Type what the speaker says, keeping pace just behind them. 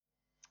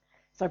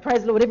So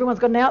praise the Lord. Everyone's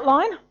got an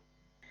outline?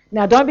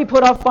 Now don't be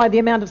put off by the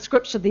amount of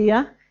scripture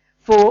there.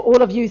 For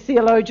all of you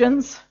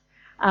theologians,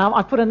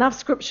 I've put enough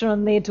scripture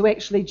in there to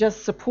actually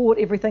just support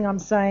everything I'm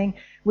saying.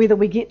 Whether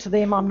we get to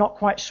them, I'm not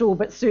quite sure,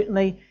 but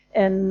certainly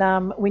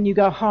when you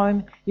go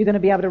home, you're going to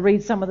be able to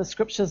read some of the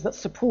scriptures that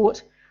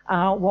support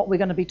what we're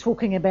going to be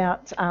talking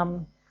about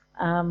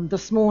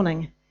this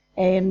morning.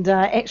 And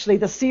actually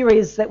the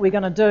series that we're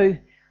going to do,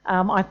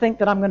 I think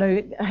that I'm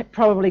going to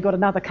probably got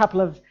another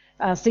couple of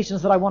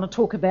sessions that I want to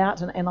talk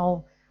about, and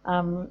I'll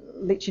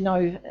let you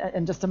know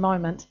in just a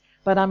moment.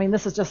 But I mean,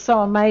 this is just so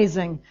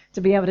amazing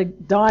to be able to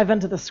dive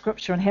into the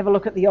scripture and have a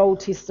look at the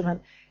Old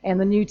Testament and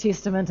the New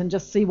Testament and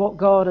just see what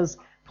God is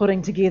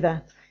putting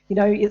together. You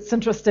know, it's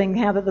interesting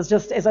how that there's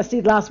just, as I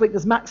said last week,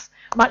 there's much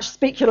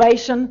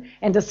speculation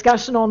and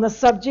discussion on this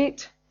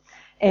subject,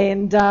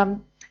 and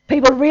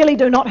people really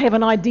do not have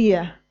an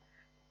idea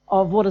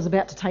of what is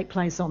about to take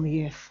place on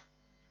the earth.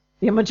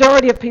 The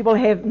majority of people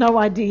have no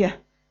idea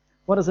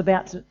what is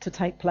about to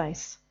take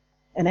place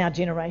in our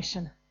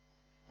generation.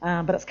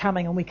 But it's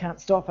coming and we can't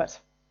stop it.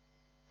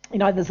 You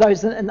know, there's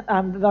those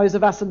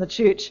of us in the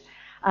church,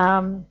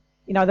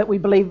 you know, that we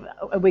believe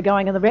we're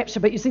going in the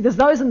rapture. But you see, there's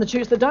those in the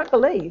church that don't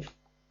believe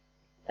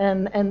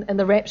in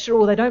the rapture,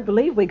 or they don't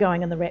believe we're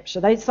going in the rapture.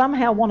 They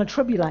somehow want to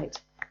tribulate.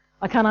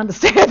 I can't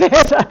understand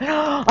that.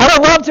 I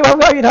don't want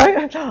to, you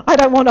know,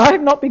 I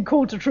have not been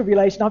called to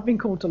tribulation. I've been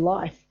called to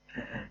life.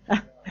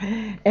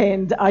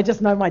 And I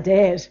just know my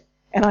dad,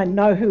 and I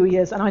know who he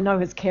is, and I know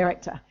his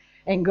character.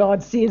 And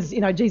God says, you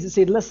know, Jesus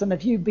said, listen,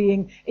 if you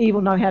being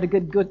evil know how to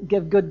give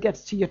good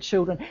gifts to your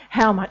children,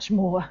 how much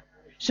more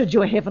should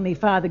your Heavenly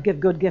Father give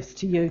good gifts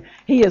to you?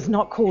 He has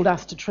not called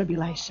us to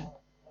tribulation.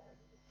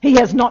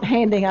 He is not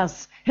handing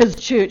us his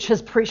church,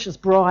 his precious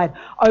bride,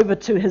 over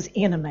to his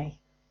enemy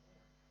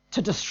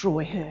to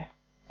destroy her.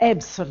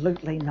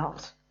 Absolutely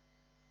not.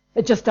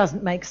 It just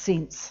doesn't make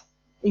sense,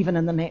 even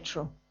in the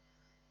natural.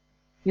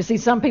 You see,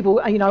 some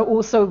people, you know,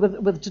 also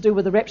with to do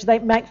with the rapture, they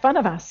make fun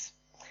of us.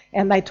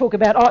 And they talk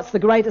about, oh, it's the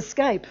great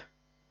escape.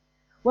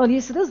 Well,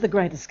 yes, it is the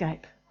great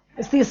escape.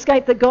 It's the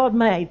escape that God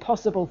made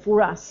possible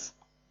for us,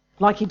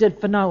 like he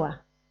did for Noah.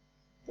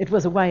 It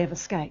was a way of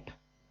escape.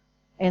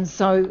 And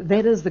so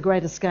that is the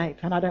great escape,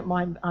 and I don't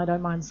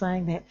mind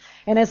saying that.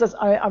 And as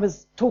I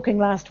was talking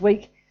last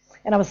week,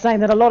 and I was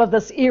saying that a lot of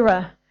this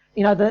era,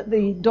 you know,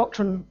 the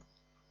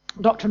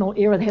doctrinal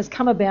era has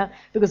come about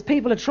because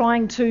people are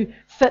trying to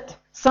fit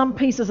some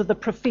pieces of the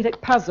prophetic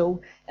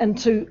puzzle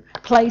into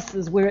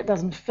places where it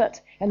doesn't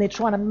fit, and they're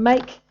trying to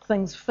make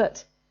things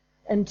fit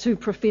into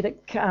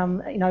prophetic,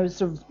 you know,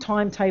 sort of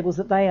timetables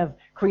that they have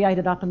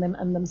created up in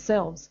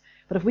themselves.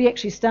 But if we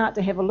actually start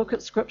to have a look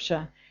at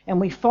Scripture and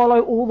we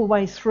follow all the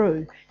way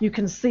through, you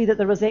can see that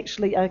there is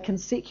actually a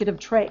consecutive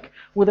track,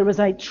 where there is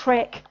a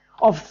track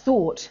of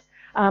thought.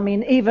 I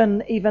mean,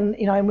 even you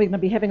know, and we're going to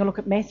be having a look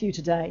at Matthew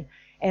today,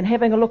 and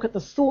having a look at the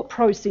thought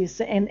process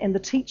and the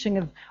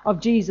teaching of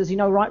Jesus, you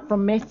know, right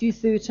from Matthew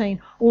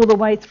 13 all the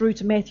way through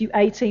to Matthew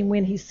 18,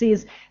 when he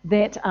says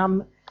that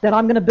I'm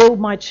going to build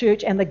my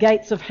church and the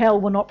gates of hell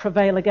will not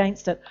prevail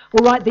against it.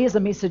 Well, right there's a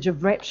message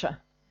of rapture,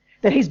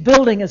 that he's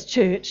building his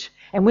church,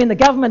 and when the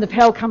government of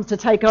hell comes to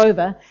take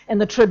over in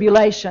the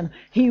tribulation,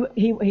 he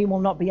will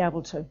not be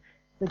able to.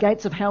 The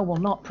gates of hell will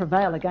not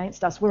prevail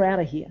against us. We're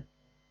out of here.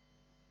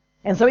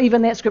 And so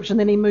even that scripture, and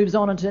then he moves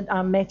on into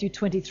Matthew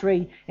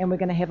 23, and we're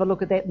going to have a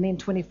look at that, and then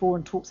 24,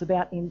 and talks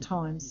about end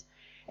times.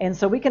 And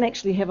so we can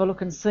actually have a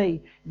look and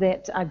see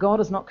that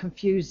God is not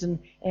confused,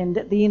 and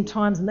at the end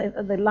times, in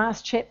the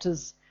last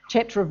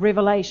chapter of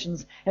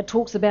Revelations, it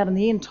talks about in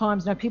the end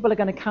times, you know, people are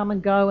going to come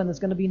and go, and there's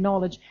going to be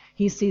knowledge.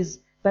 He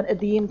says, but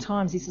at the end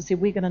times, he says,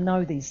 we're going to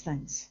know these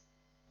things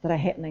that are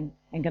happening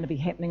and going to be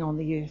happening on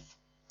the earth.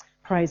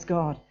 Praise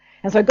God.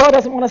 And so God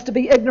doesn't want us to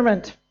be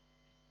ignorant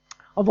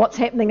of what's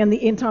happening in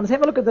the end times.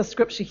 Have a look at the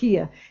scripture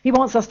here. He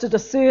wants us to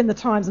discern the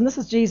times. And this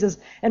is Jesus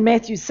in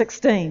Matthew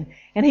 16.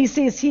 And he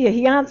says here,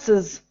 he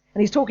answers,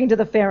 and he's talking to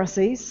the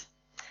Pharisees,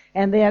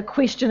 and they are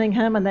questioning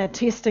him and they're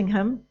testing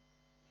him.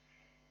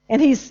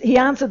 And he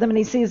answered them, and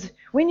he says,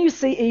 when you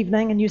see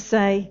evening and you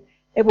say,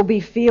 it will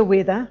be fair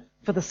weather,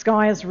 for the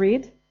sky is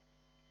red,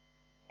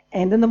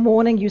 and in the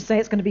morning you say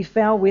it's going to be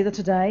foul weather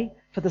today,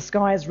 for the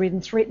sky is red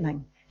and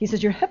threatening. He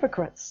says, you're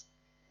hypocrites.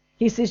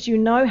 He says, you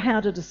know how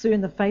to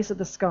discern the face of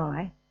the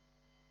sky,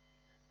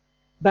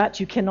 but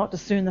you cannot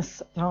discern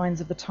the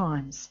signs of the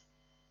times.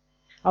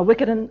 A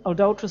wicked and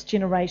adulterous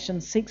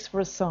generation seeks for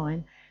a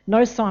sign.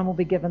 No sign will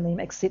be given them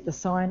except the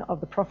sign of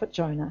the prophet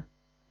Jonah.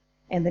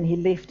 And then he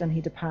left and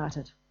he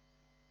departed.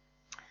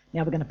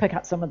 Now we're going to pick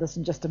up some of this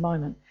in just a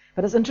moment.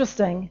 But it's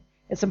interesting,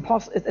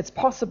 it's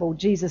possible,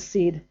 Jesus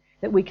said,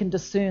 that we can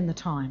discern the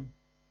time.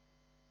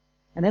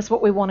 And that's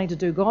what we're wanting to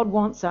do. God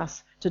wants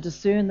us to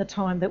discern the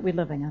time that we're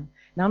living in.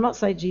 Now, I'm not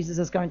saying Jesus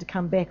is going to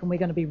come back and we're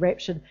going to be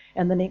raptured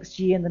in the next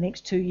year, in the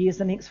next 2 years,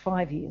 the next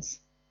 5 years.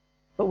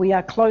 But we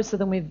are closer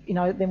than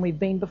we've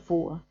been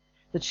before.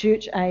 The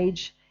church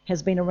age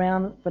has been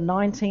around for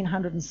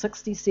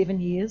 1967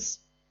 years.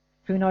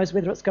 Who knows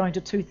whether it's going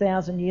to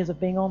 2,000 years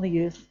of being on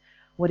the earth,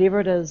 whatever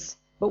it is,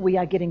 but we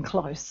are getting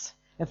close.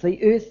 If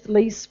the earth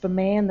lease for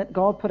man that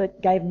God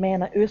gave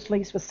man an earth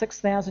lease for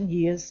 6,000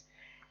 years,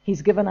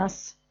 he's given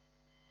us,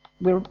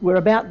 we're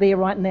about there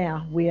right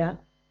now.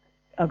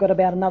 I've got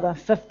about another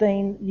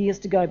 15 years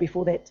to go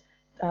before that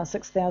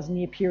 6,000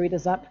 year period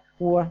is up,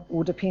 or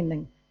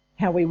depending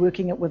how we're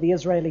working it with the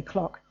Israeli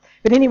clock.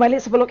 But anyway,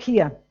 let's have a look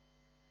here.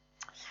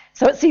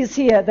 So it says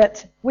here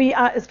that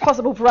it's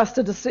possible for us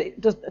to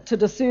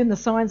discern the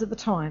signs of the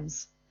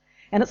times.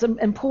 And it's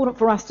important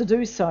for us to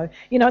do so.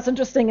 You know, it's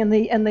interesting, in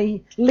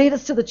the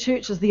letters to the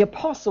churches, the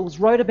apostles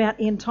wrote about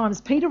end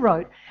times. Peter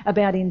wrote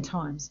about end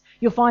times.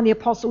 You'll find the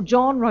apostle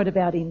John wrote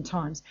about end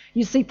times.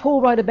 You see Paul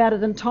wrote about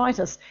it in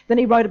Titus. Then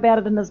he wrote about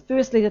it in his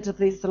first letter to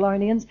the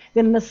Thessalonians.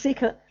 Then in the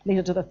second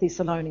letter to the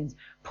Thessalonians.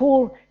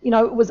 Paul, you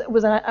know, was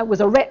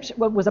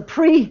a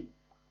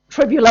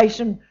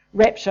pre-tribulation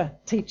rapture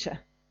teacher.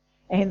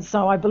 And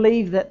so I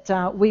believe that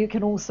we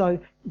can also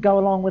go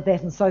along with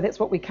that. And so that's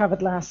what we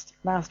covered last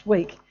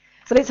week.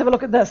 So let's have a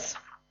look at this.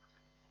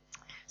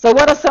 So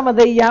what does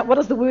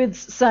the words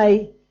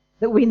say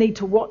that we need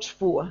to watch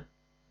for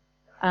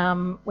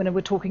when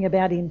we're talking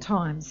about end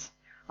times?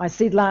 I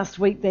said last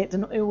week that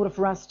in order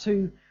for us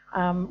to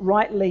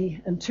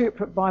rightly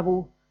interpret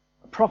Bible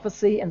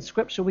prophecy and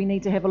scripture, we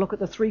need to have a look at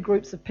the three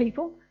groups of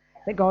people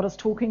that God is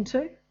talking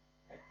to.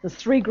 The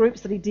three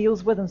groups that he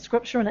deals with in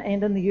scripture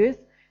and in the earth.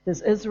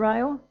 There's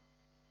Israel,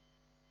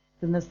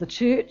 then there's the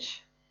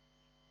church,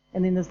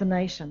 and then there's the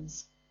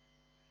nations.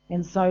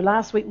 And so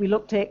last week we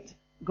looked at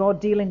God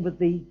dealing with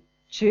the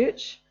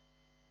church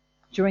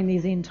during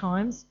these end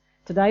times.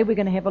 Today we're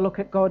going to have a look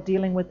at God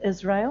dealing with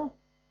Israel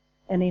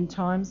in end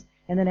times.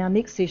 And in our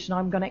next session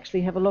I'm going to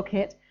actually have a look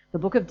at the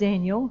book of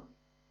Daniel,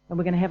 and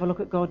we're going to have a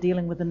look at God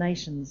dealing with the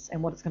nations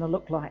and what it's going to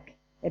look like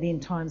at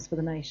end times for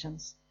the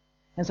nations.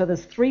 And so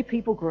there's three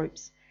people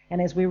groups.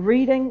 And as we're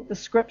reading the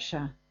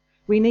scripture,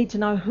 we need to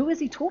know, who is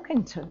he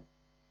talking to?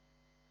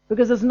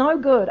 Because there's no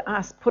good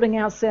us putting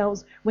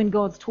ourselves when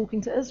God's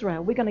talking to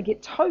Israel. We're going to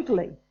get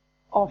totally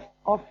off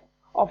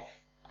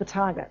the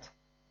target.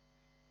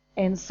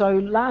 And so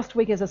last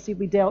week, as I said,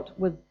 we dealt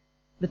with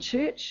the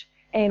church,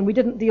 and we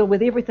didn't deal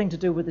with everything to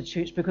do with the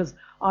church, because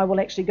I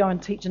will actually go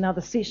and teach another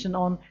session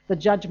on the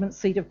judgment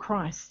seat of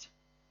Christ.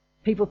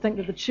 People think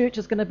that the church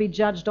is going to be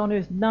judged on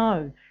earth.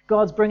 No,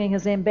 God's bringing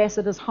his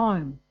ambassadors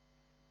home.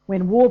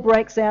 When war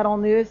breaks out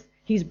on the earth,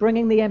 he's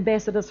bringing the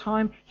ambassadors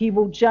home. He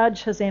will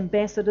judge his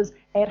ambassadors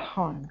at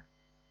home,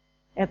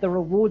 at the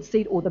reward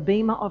seat or the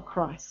bema of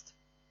Christ.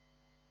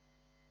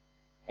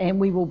 And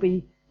we will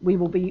be,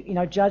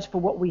 judged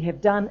for what we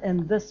have done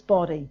in this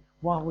body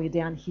while we're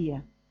down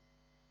here.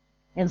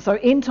 And so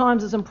end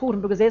times is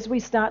important, because as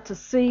we start to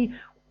see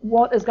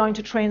what is going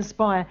to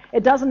transpire,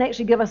 it doesn't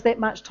actually give us that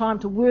much time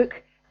to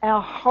work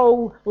our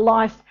whole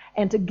life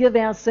and to give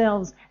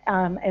ourselves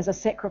as a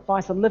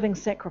sacrifice, a living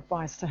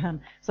sacrifice to him,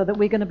 so that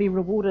we're going to be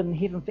rewarded in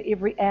heaven for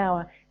every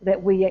hour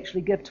that we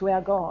actually give to our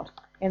God.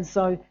 And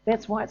so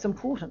that's why it's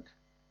important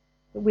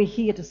that we're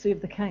here to serve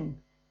the King.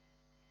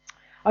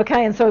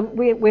 Okay, and so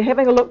we're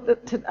having a look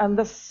at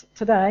this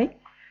today.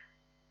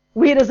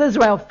 Where does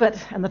Israel fit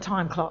in the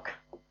time clock?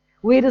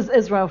 Where does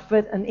Israel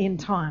fit in end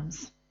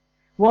times?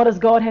 What does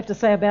God have to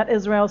say about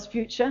Israel's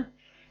future?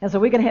 And so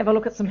we're going to have a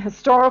look at some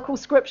historical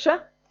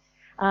scripture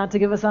to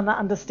give us an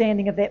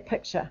understanding of that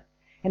picture.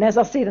 And as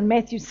I said, in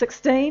Matthew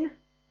 16,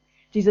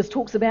 Jesus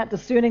talks about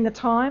discerning the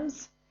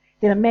times.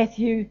 Then in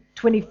Matthew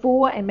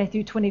 24 and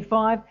Matthew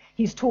 25,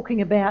 he's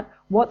talking about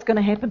what's going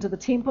to happen to the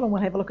temple, and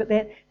we'll have a look at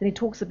that. Then he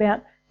talks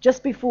about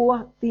just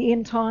before the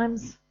end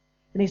times.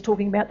 Then he's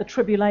talking about the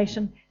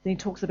tribulation. Then he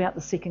talks about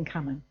the second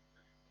coming.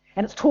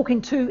 And it's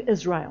talking to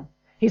Israel.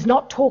 He's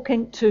not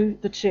talking to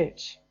the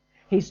church.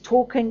 He's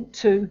talking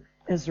to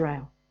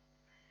Israel.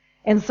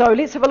 And so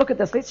let's have a look at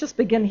this. Let's just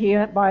begin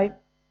here by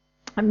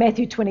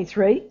Matthew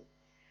 23.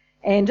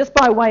 And just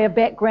by way of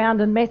background,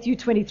 in Matthew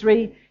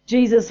 23,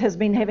 Jesus has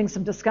been having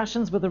some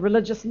discussions with the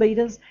religious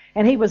leaders,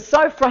 and he was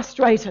so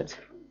frustrated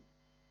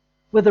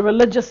with the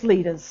religious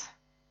leaders.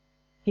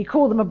 He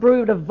called them a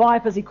brood of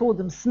vipers. He called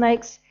them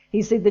snakes.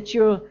 He said that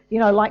you're,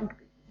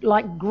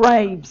 like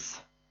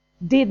graves,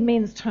 dead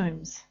men's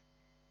tombs.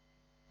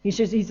 He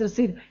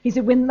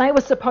said when they were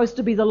supposed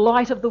to be the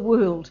light of the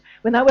world,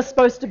 when they were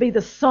supposed to be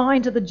the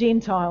sign to the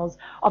Gentiles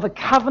of a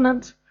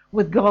covenant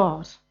with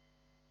God,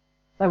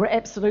 they were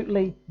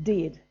absolutely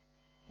dead.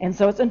 And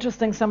so it's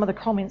interesting some of the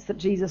comments that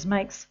Jesus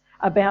makes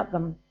about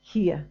them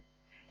here.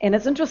 And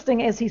it's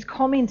interesting as he's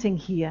commenting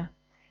here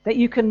that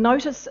you can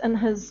notice in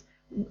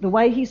the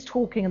way he's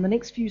talking in the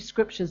next few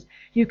scriptures,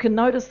 you can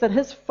notice that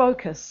his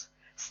focus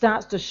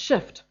starts to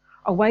shift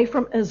away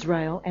from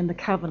Israel and the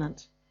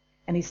covenant,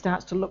 and he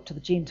starts to look to the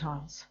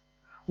Gentiles.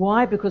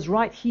 Why? Because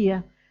right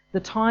here, the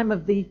time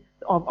of the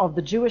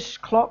Jewish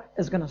clock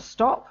is going to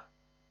stop.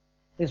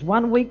 There's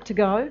 1 week to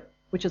go,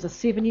 which is a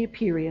 7-year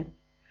period.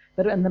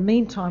 But in the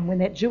meantime, when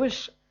that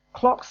Jewish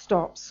clock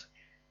stops,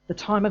 the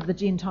time of the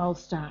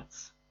Gentiles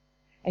starts.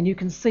 And you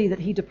can see that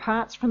he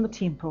departs from the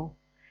temple,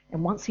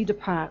 and once he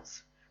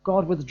departs,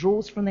 God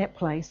withdraws from that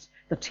place,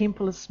 the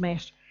temple is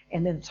smashed,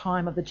 and then the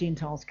time of the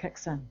Gentiles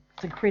kicks in.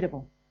 It's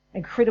incredible.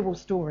 Incredible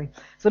story.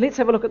 So let's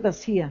have a look at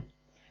this here.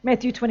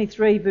 Matthew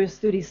 23, verse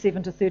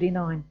 37 to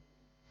 39.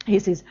 He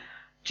says,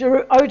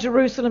 O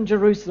Jerusalem,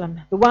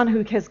 Jerusalem, the one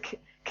who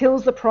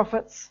kills the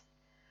prophets,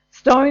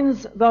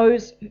 stones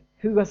those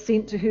who are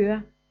sent to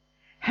her.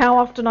 How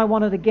often I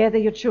wanted to gather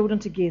your children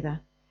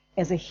together,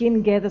 as a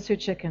hen gathers her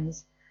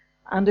chickens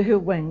under her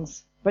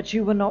wings, but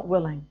you were not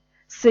willing.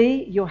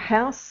 See, your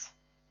house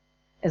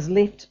is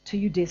left to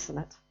you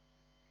desolate.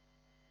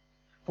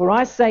 For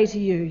I say to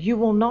you, you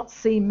will not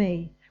see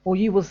me, or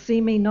you will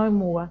see me no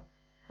more,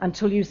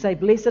 until you say,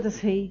 blessed is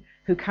he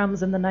who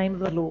comes in the name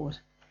of the Lord.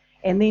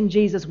 And then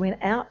Jesus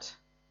went out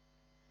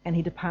and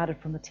he departed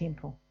from the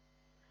temple.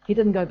 He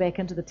didn't go back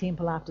into the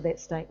temple after that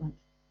statement.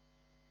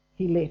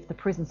 He left. The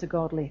presence of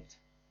God left.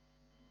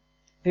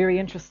 Very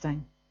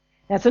interesting.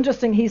 Now it's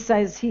interesting, he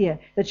says here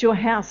that your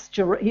house,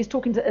 he's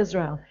talking to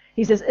Israel.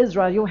 He says,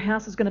 Israel, your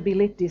house is going to be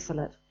left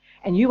desolate,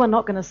 and you are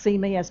not going to see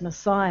me as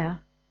Messiah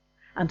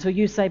until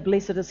you say,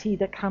 blessed is he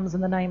that comes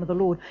in the name of the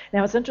Lord.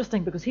 Now it's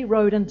interesting because he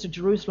rode into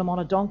Jerusalem on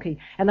a donkey,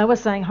 and they were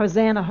saying,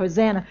 Hosanna,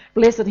 Hosanna,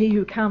 blessed he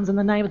who comes in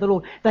the name of the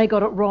Lord. They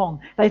got it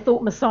wrong. They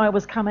thought Messiah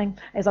was coming,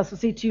 as I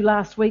said to you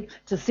last week,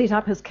 to set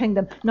up his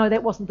kingdom. No,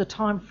 that wasn't the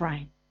time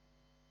frame.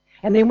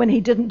 And then when he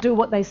didn't do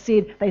what they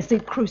said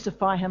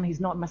crucify him, he's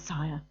not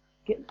Messiah.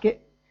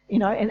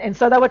 And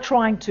so they were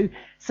trying to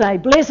say,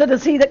 blessed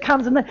is he that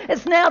comes in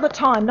it's now the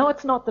time. No,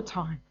 it's not the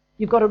time.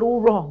 You've got it all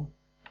wrong.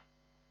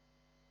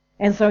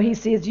 And so he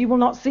says, you will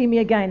not see me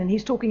again. And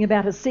he's talking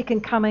about his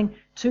second coming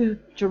to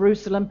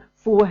Jerusalem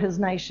for his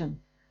nation,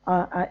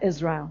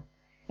 Israel.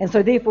 And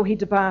so therefore he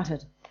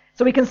departed.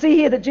 So we can see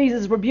here that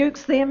Jesus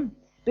rebukes them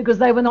because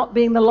they were not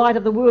being the light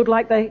of the world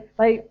like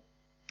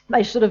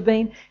they should have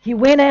been. He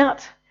went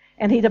out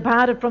and he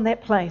departed from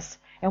that place.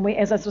 And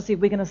as I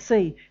said, we're going to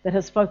see that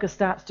his focus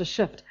starts to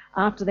shift.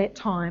 After that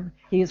time,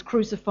 he is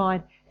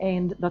crucified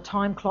and the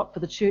time clock for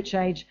the church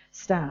age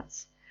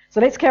starts.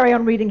 So let's carry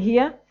on reading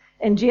here.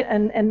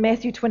 In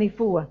Matthew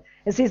 24,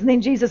 it says, and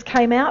then Jesus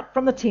came out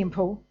from the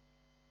temple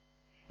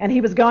and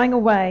he was going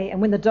away. And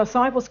when the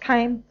disciples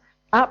came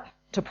up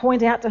to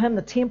point out to him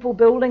the temple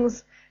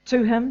buildings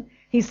to him,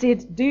 he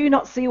said, do you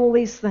not see all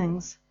these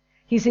things?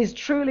 He says,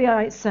 truly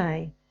I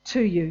say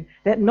to you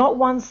that not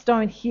one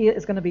stone here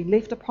is going to be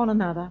left upon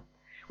another,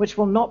 which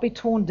will not be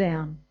torn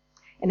down.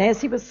 And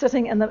as he was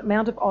sitting in the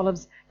Mount of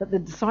Olives, that the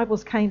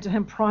disciples came to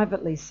him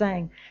privately,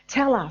 saying,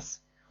 tell us,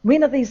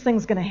 when are these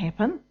things going to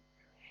happen?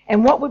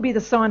 And what would be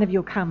the sign of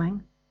your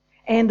coming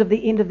and of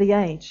the end of the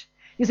age?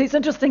 You see, it's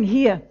interesting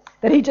here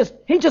that he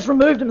just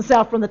removed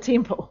himself from the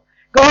temple.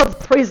 God's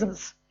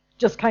presence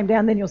just came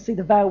down. Then you'll see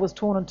the veil was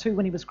torn in two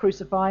when he was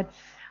crucified.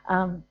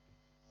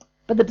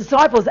 But the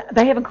disciples,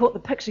 they haven't caught the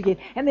picture yet.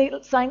 And they're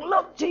saying,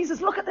 look,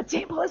 Jesus, look at the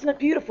temple. Isn't it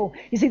beautiful?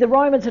 You see, the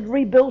Romans had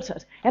rebuilt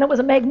it. And it was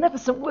a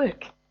magnificent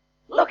work.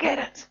 Look at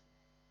it.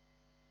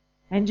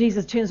 And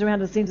Jesus turns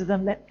around and says to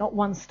them that not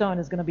one stone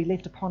is going to be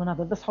left upon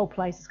another. This whole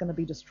place is going to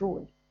be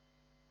destroyed.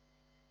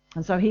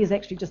 And so he is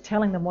actually just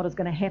telling them what is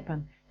going to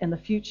happen in the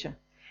future.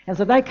 And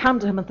so they come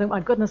to him and think, my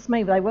goodness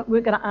me, they weren't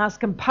going to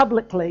ask him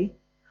publicly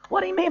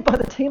what he meant by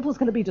the temple is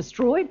going to be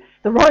destroyed.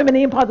 The Roman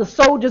Empire, the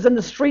soldiers in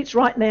the streets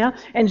right now,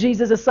 and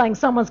Jesus is saying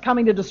someone's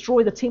coming to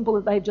destroy the temple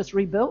that they've just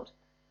rebuilt.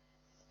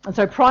 And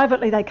so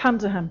privately they come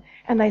to him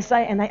and they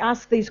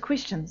ask these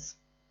questions.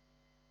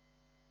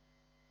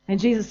 And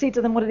Jesus said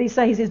to them, what did he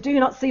say? He says, do you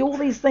not see all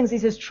these things? He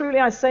says, truly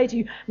I say to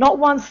you, not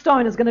one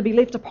stone is going to be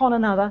left upon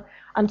another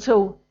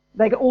until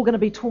they're all going to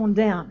be torn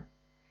down.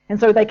 And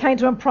so they came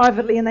to him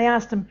privately and they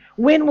asked him,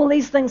 when will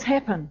these things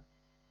happen?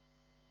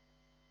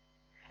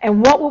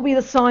 And what will be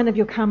the sign of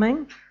your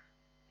coming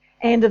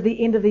and of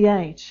the end of the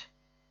age?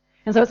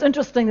 And so it's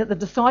interesting that the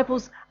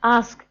disciples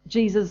ask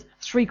Jesus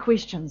three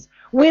questions.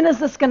 When is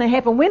this going to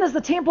happen? When is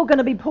the temple going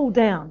to be pulled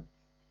down?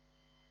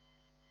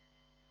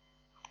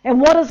 And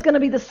what is going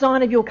to be the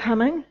sign of your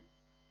coming?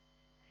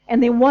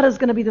 And then what is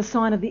going to be the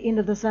sign of the end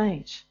of this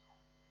age?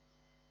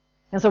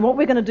 And so what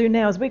we're going to do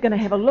now is we're going to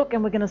have a look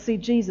and we're going to see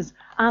Jesus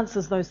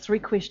answers those three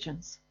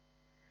questions.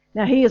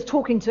 Now he is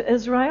talking to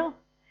Israel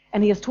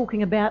and he is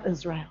talking about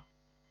Israel.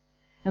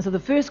 And so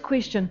the first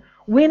question,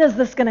 when is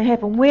this going to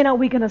happen? When are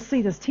we going to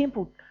see this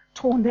temple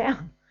torn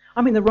down?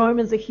 I mean, the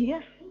Romans are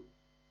here.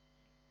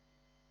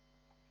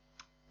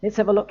 Let's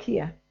have a look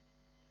here.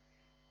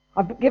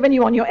 I've given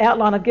you on your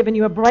outline, I've given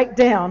you a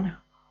breakdown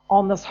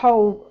on these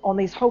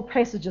whole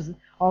passages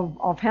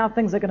of how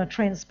things are going to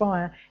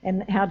transpire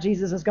and how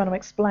Jesus is going to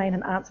explain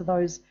and answer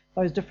those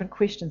different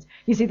questions.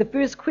 You see, the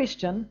first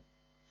question,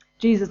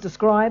 Jesus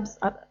describes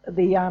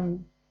the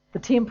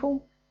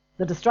temple,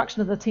 the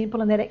destruction of the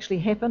temple, and that actually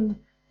happened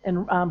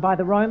by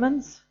the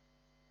Romans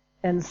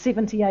in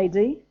 70 AD.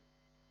 And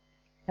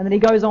then he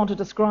goes on to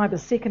describe a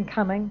second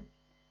coming,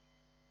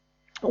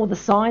 or the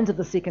signs of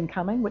the second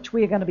coming, which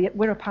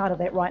we're a part of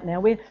that right now.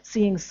 We're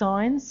seeing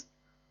signs,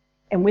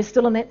 and we're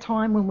still in that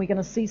time when we're going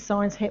to see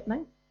signs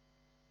happening.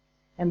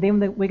 And then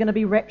we're going to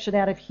be raptured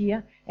out of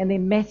here. And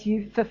then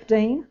Matthew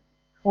 15,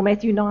 or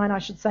Matthew 9, I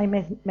should say,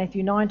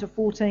 Matthew 9 to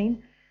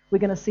 14, we're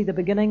going to see the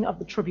beginning of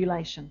the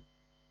tribulation.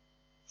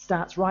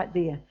 Starts right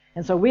there.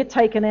 And so we're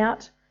taken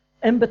out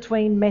in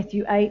between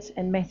Matthew 8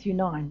 and Matthew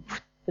 9.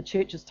 The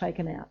church is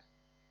taken out.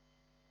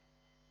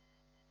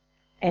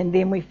 And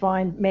then we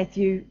find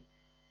Matthew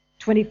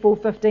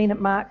 24:15, it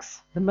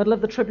marks the middle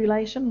of the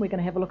tribulation. We're going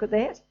to have a look at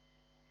that.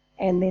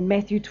 And then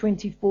Matthew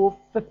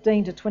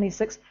 24:15 to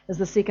 26 is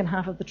the second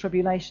half of the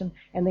tribulation.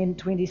 And then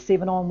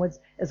 27 onwards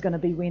is going to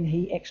be when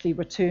he actually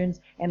returns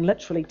and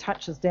literally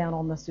touches down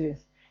on this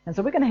earth. And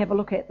so we're going to have a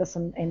look at this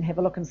and have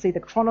a look and see the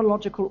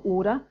chronological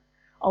order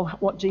of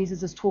what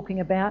Jesus is talking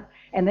about,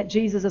 and that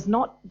Jesus is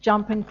not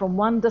jumping from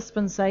one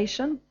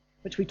dispensation,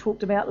 which we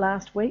talked about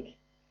last week,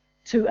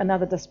 to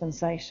another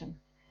dispensation.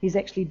 He's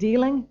actually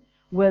dealing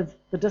with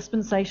the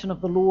dispensation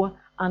of the law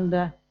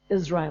under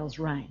Israel's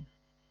reign.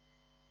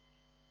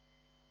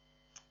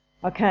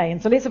 Okay,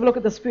 and so let's have a look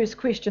at this first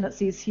question. It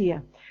says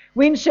here,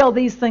 when shall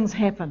these things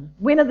happen?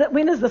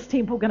 When is this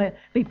temple going to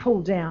be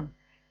pulled down?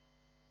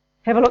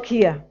 Have a look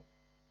here.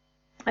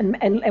 And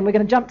we're going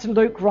to jump to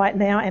Luke right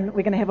now, and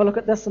we're going to have a look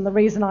at this. And the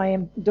reason I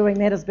am doing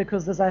that is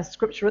because there's a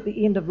scripture at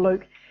the end of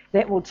Luke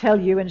that will tell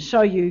you and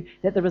show you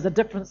that there is a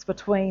difference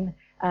between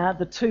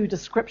the two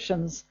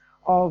descriptions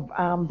of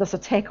this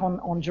attack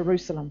on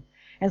Jerusalem.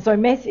 And so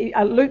Luke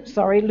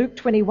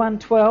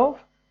 21:12,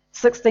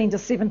 16 to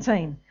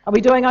 17. Are we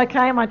doing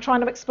okay? Am I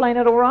trying to explain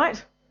it all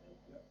right?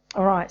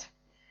 All right.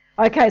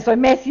 Okay, so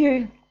Luke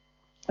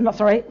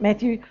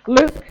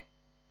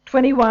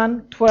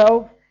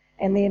 21:12,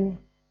 and then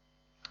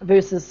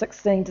verses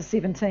 16 to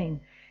 17.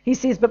 He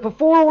says, but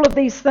before all of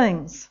these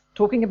things,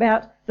 talking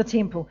about the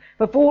temple,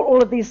 before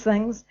all of these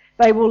things,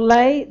 they will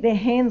lay their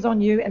hands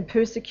on you and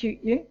persecute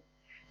you,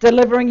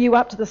 delivering you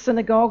up to the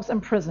synagogues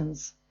and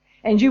prisons.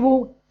 And you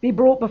will be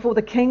brought before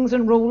the kings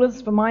and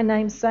rulers for my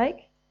name's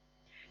sake.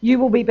 You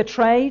will be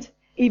betrayed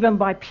even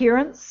by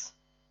parents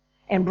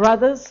and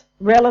brothers,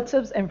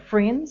 relatives and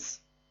friends.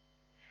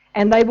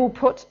 And they will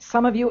put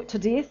some of you to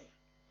death,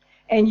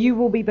 and you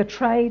will be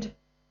betrayed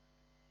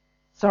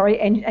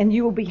and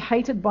you will be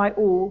hated by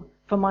all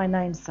for my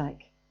name's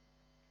sake.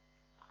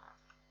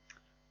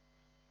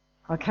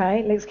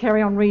 Okay, let's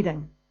carry on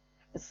reading.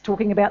 It's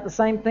talking about the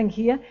same thing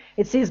here.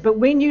 It says, but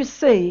when you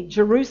see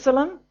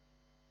Jerusalem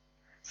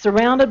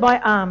surrounded by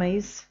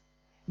armies,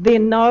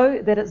 then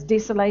know that its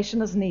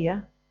desolation is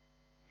near.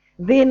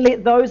 Then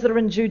let those that are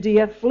in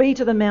Judea flee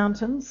to the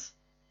mountains.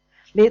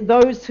 Let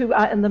those who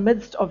are in the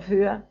midst of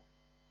her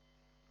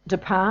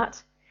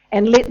depart,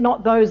 and let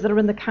not those that are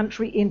in the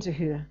country enter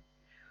her.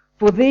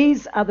 For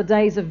these are the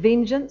days of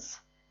vengeance,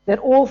 that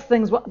all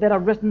things that are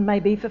written may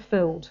be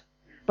fulfilled.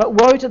 But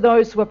woe to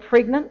those who are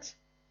pregnant,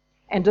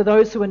 and to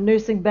those who are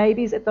nursing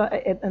babies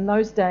in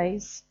those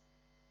days.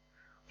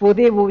 For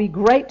there will be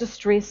great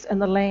distress in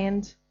the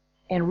land,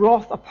 and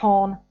wrath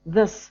upon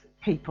this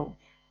people.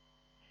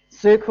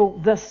 Circle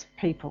this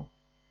people.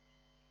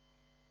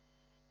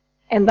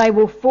 And they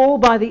will fall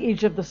by the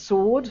edge of the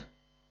sword.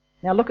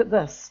 Now look at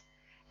this.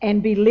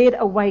 And be led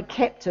away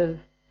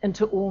captive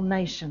into all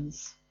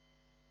nations.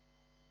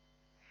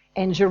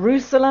 And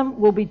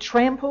Jerusalem will be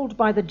trampled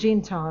by the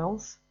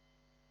Gentiles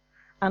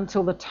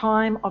until the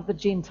time of the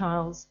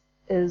Gentiles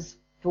is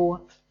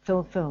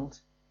fulfilled.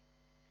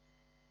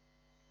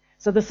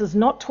 So this is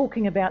not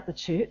talking about the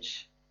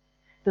church.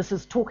 This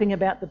is talking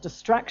about the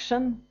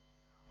destruction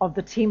of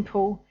the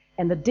temple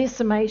and the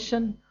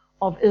decimation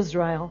of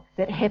Israel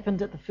that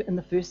happened in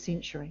the first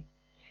century.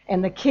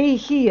 And the key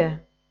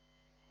here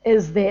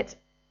is that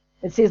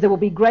it says there will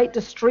be great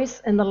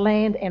distress in the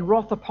land and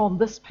wrath upon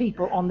this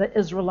people, on the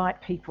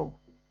Israelite people.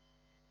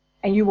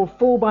 And you will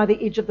fall by the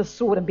edge of the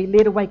sword and be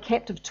led away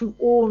captive to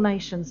all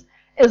nations.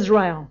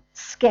 Israel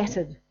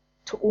scattered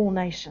to all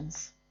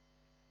nations.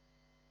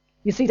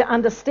 You see, to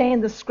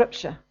understand the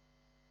scripture,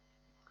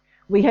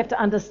 we have to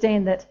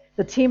understand that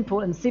the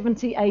temple in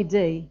 70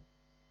 AD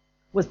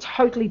was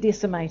totally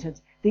decimated.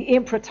 The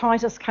Emperor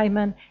Titus came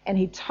in and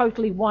he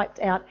totally wiped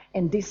out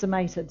and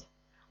decimated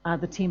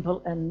the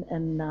temple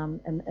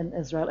in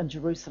Israel, in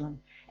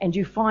Jerusalem. And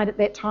you find at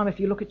that time, if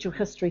you look at your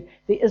history,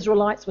 the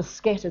Israelites were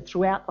scattered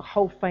throughout the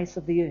whole face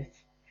of the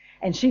earth.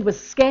 And she was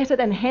scattered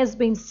and has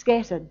been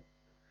scattered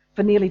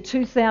for nearly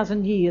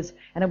 2,000 years.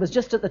 And it was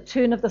just at the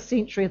turn of the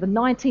century, of the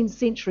 19th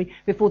century,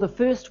 before the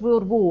First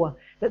World War,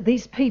 that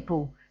these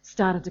people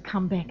started to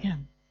come back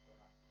in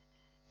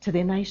to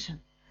their nation.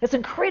 It's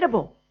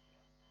incredible.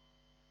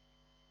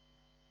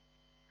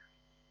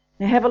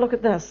 Now have a look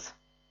at this.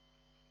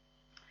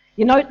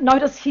 You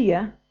notice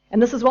here,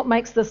 and this is what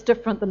makes this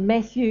different than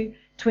Matthew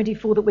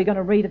 24 that we're going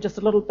to read just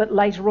a little bit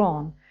later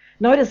on.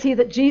 Notice here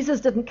that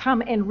Jesus didn't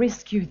come and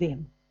rescue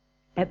them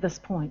at this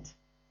point.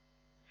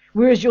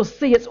 Whereas you'll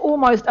see it's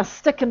almost a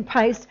stick and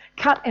paste,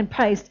 cut and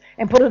paste,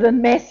 and put it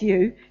in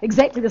Matthew,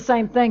 exactly the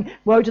same thing.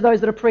 Woe to those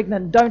that are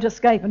pregnant, don't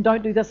escape, and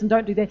don't do this and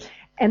don't do that,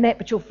 and that.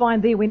 But you'll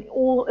find there, when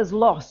all is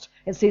lost,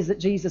 it says that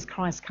Jesus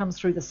Christ comes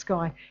through the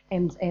sky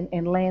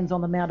and lands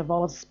on the Mount of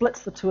Olives,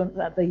 splits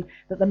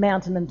the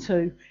mountain in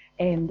two,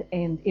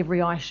 and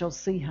every eye shall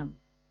see him.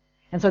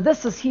 And so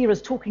this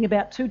is talking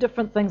about two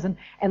different things,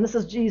 and this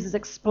is Jesus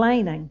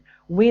explaining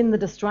when the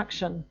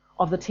destruction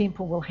of the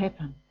temple will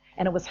happen.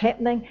 and it was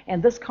happening,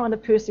 and this kind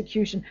of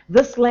persecution,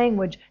 this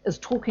language is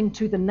talking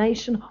to the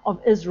nation of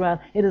Israel.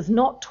 It is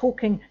not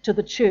talking to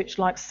the church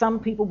like some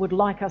people would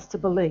like us to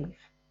believe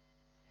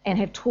and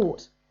have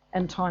taught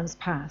in times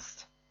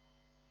past.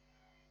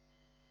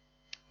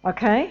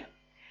 Okay?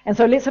 And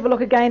so let's have a look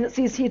again. It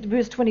says here,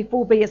 verse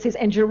 24b, it says,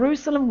 and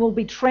Jerusalem will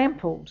be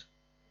trampled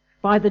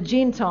by the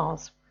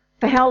Gentiles.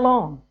 For how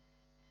long?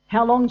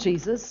 How long,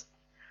 Jesus?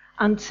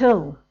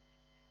 Until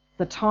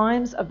the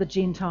times of the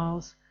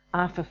Gentiles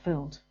are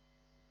fulfilled.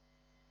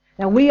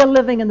 Now, we are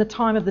living in the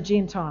time of the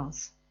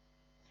Gentiles.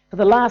 For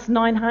the last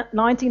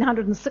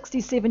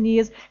 1967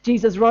 years,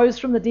 Jesus rose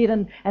from the dead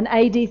in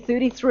AD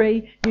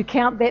 33. You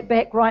count that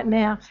back right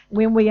now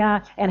when we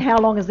are, and how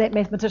long is that,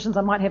 mathematicians?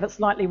 I might have it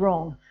slightly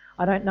wrong.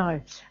 I don't know.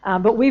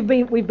 But we've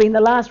been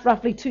the last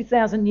roughly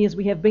 2,000 years,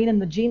 we have been in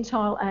the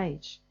Gentile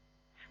age.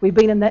 We've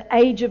been in the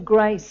age of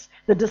grace,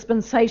 the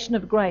dispensation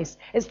of grace.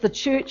 It's the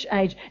church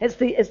age.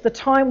 It's the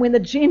time when the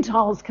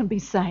Gentiles can be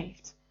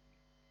saved.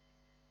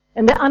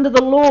 And that under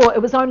the law,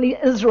 it was only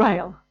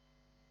Israel.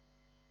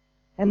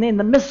 And then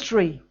the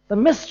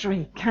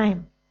mystery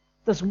came.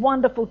 This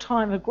wonderful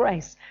time of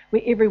grace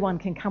where everyone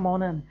can come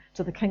on in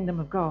to the kingdom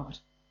of God.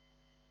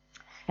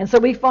 And so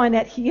we find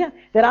that here,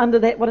 that under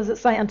that, what does it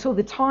say? Until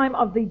the time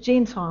of the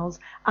Gentiles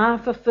are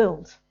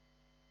fulfilled.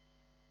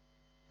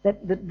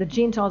 That the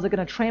Gentiles are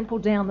going to trample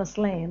down this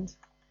land,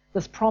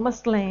 this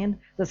promised land,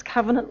 this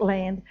covenant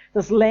land,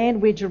 this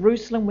land where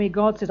Jerusalem, where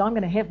God said, I'm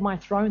going to have my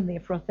throne there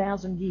for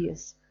 1,000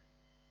 years.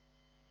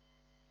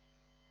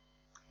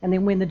 And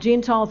then when the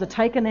Gentiles are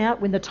taken out,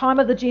 when the time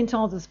of the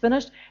Gentiles is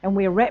finished and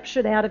we're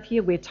raptured out of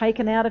here, we're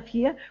taken out of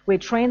here, we're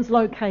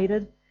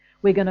translocated,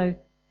 we're going to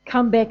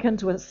come back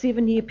into a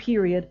 7-year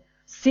period.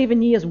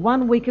 7 years,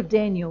 1 week of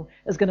Daniel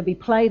is going to be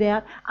played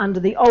out under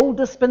the old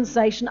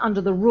dispensation, under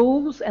the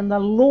rules and the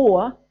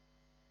law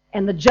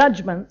and the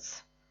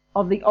judgments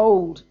of the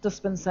old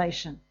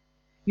dispensation.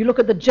 You look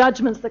at the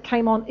judgments that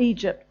came on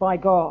Egypt by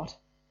God,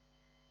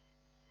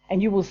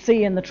 and you will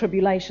see in the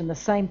tribulation the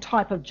same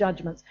type of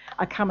judgments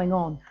are coming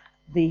on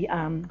the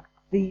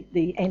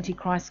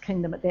Antichrist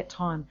kingdom at that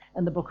time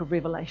in the book of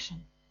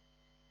Revelation.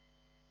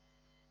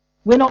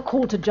 We're not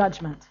called to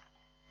judgment.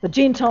 The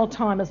Gentile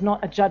time is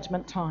not a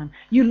judgment time.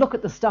 You look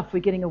at the stuff we're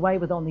getting away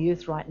with on the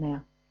earth right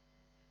now.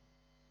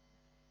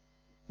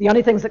 The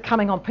only things that are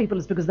coming on people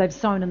is because they've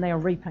sown and they are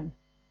reaping.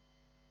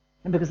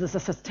 And because there's a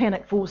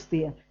satanic force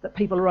there that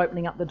people are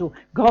opening up the door.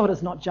 God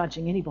is not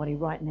judging anybody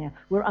right now.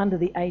 We're under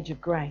the age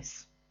of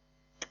grace.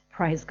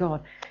 Praise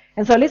God.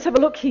 And so let's have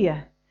a look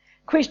here.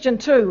 Question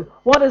 2.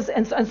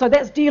 And so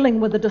that's dealing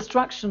with the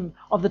destruction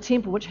of the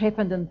temple which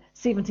happened in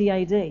 70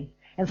 AD.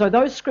 And so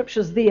those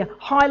scriptures there,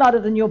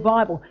 highlighted in your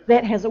Bible,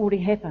 that has already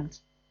happened.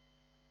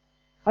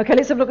 Okay,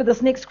 let's have a look at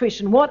this next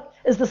question. What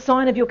is the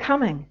sign of your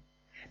coming?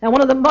 Now,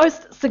 one of the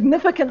most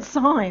significant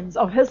signs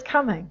of his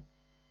coming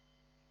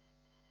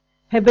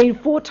have been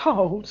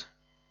foretold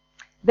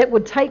that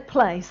would take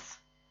place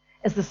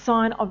as the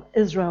sign of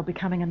Israel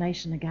becoming a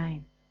nation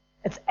again.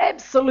 It's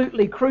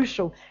absolutely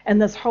crucial in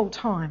this whole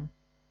time.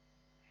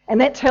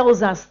 And that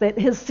tells us that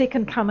his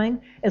second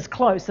coming is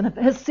close. And if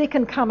his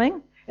second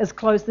coming is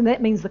close, then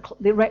that means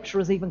the rapture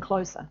is even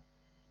closer,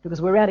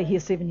 because we're out of here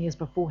 7 years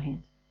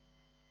beforehand.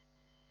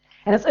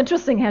 And it's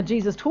interesting how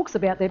Jesus talks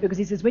about that, because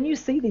he says when you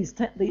see these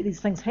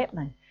things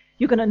happening,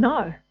 you're going to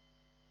know.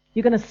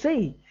 You're going to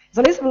see.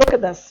 So let's have a look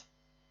at this.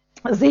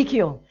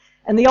 Ezekiel,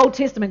 in the Old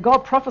Testament, God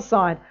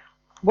prophesied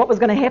what was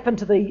going to happen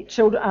to the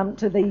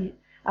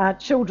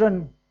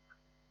children,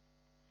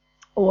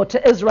 or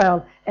to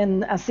Israel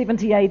in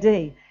 70 AD.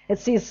 It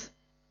says,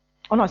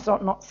 oh no,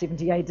 sorry, not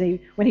 70 AD,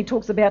 when he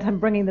talks about him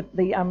bringing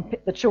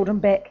the children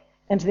back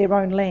into their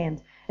own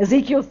land.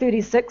 Ezekiel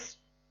 36,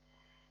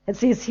 it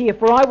says here,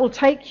 for I will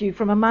take you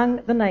from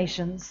among the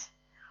nations,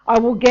 I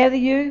will gather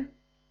you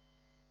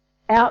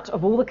out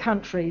of all the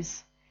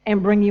countries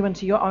and bring you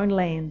into your own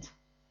land.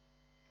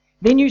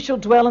 Then you shall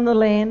dwell in the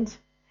land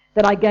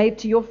that I gave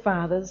to your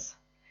fathers.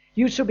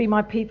 You shall be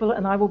my people,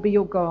 and I will be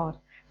your God.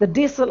 The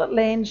desolate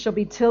land shall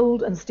be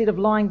tilled instead of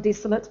lying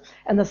desolate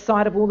in the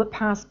sight of all that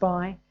pass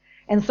by.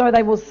 And so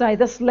they will say,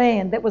 this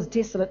land that was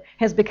desolate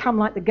has become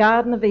like the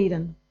Garden of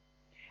Eden,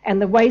 and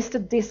the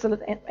wasted,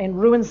 desolate, and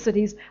ruined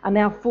cities are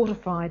now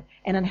fortified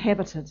and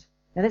inhabited.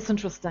 Now that's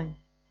interesting.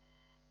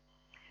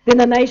 Then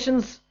the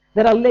nations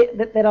and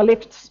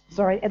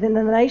then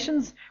the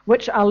nations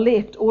which are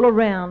left all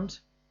around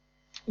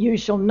you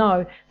shall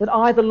know that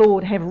I, the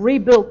Lord, have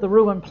rebuilt the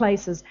ruined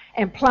places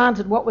and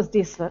planted what was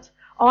desolate.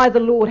 I,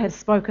 the Lord, have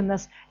spoken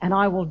this, and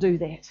I will do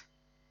that.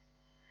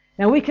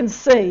 Now we can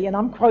see, and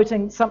I'm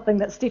quoting something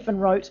that Stephen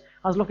wrote.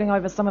 I was looking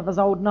over some of his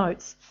old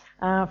notes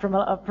from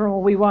a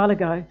wee while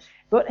ago.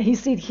 But he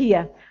said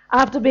here,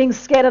 after being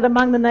scattered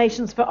among the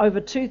nations for over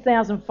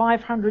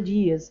 2,500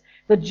 years,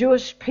 the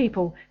Jewish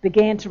people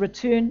began to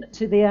return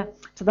to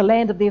the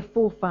land of their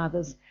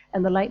forefathers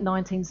in the late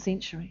 19th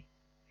century.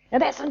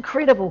 And that's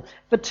incredible.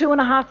 For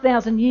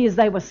 2,500 years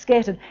they were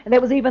scattered. And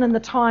that was even in the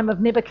time of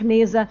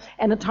Nebuchadnezzar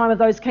and the time of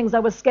those kings. They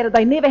were scattered.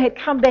 They never had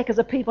come back as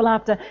a people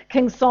after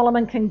King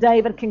Solomon, King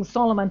David, King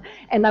Solomon.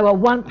 And they were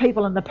one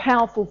people and the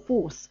powerful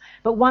force.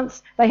 But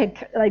once they'd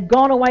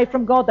gone away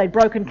from God, they'd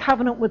broken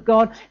covenant with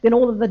God, then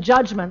all of the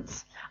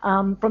judgments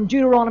from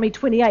Deuteronomy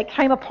 28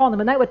 came upon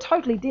them and they were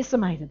totally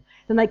decimated.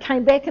 Then they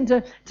came back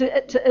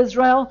to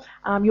Israel.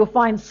 You'll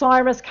find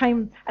Cyrus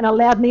came and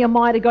allowed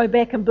Nehemiah to go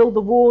back and build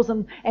the walls,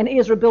 and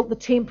Ezra built the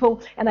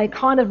temple, and they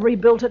kind of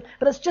rebuilt it.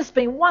 But it's just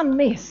been one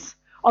mess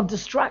of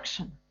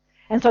destruction.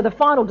 And so the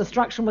final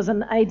destruction was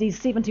in AD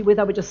 70, where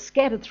they were just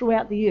scattered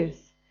throughout the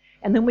earth.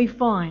 And then we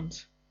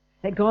find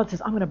that God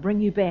says, I'm going to bring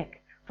you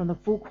back from the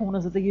four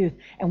corners of the earth,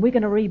 and we're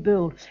going to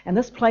rebuild. And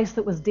this place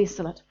that was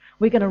desolate,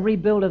 we're going to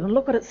rebuild it. And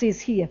look what it says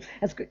here.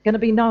 It's going to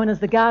be known as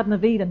the Garden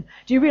of Eden.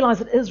 Do you realize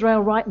that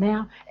Israel right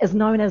now is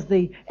known as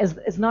the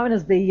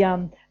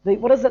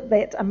what is it,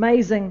 that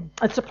amazing,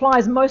 it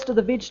supplies most of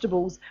the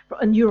vegetables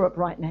in Europe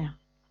right now.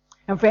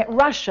 In fact,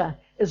 Russia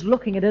is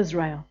looking at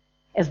Israel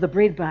as the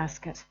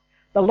breadbasket.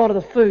 A lot of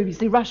the food, you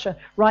see Russia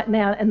right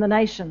now in the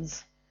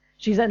nations,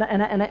 she's in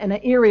an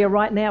area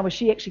right now where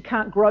she actually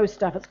can't grow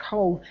stuff, it's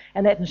cold,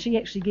 and she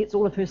actually gets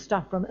all of her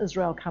stuff from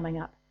Israel coming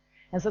up.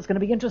 And so it's going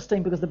to be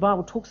interesting because the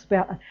Bible talks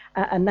about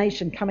a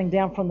nation coming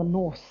down from the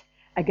north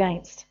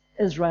against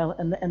Israel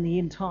in the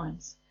end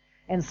times.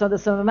 And so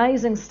there's some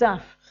amazing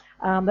stuff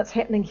that's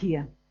happening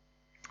here.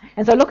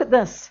 And so look at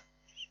this.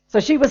 So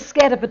she was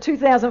scattered for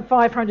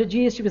 2,500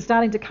 years. She was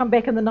starting to come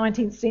back in the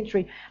 19th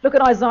century. Look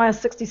at Isaiah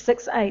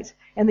 66:8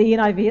 in the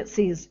NIV. It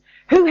says,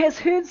 who has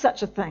heard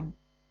such a thing?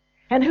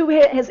 And who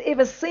has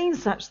ever seen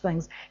such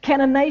things? Can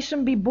a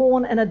nation be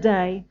born in a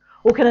day,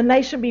 or can a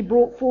nation be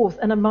brought forth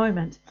in a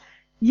moment?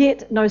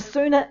 Yet no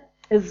sooner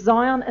is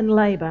Zion in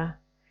labor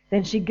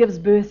than she gives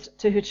birth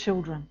to her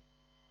children.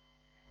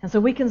 And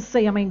so we can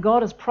see,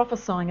 God is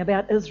prophesying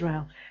about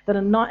Israel, that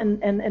in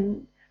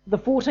the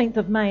 14th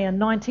of May in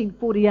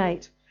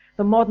 1948,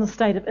 the modern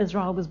state of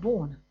Israel was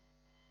born.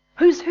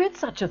 Who's heard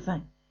such a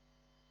thing?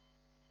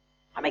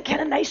 Can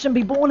a nation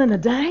be born in a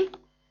day?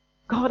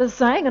 God is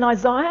saying in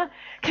Isaiah,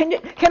 can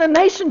a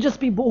nation just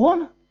be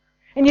born?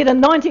 And yet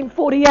in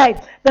 1948,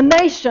 the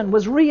nation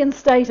was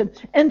reinstated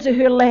into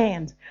her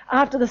land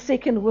after the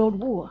Second World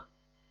War.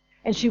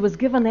 And she was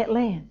given that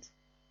land.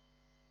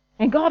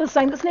 And God is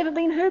saying that's never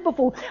been heard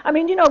before.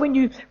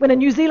 When a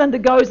New Zealander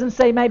goes and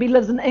say maybe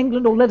lives in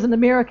England or lives in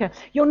America,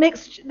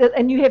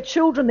 and you have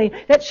children there,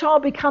 that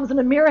child becomes an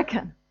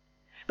American.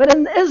 But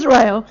in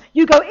Israel,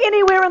 you go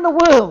anywhere in the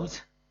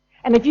world,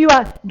 and if you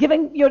are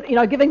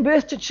giving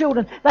birth to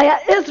children, they are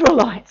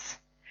Israelites.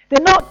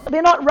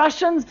 They're not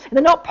Russians,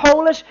 they're not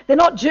Polish, they're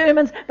not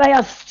Germans, they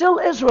are still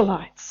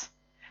Israelites.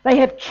 They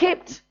have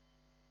kept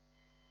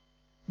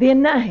their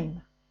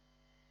name.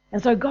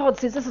 And so God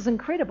says this is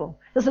incredible.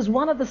 This is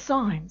one of the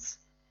signs.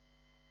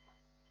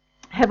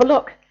 Have a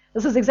look.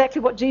 This is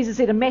exactly what Jesus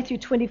said in Matthew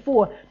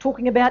 24,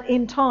 talking about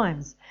end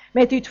times.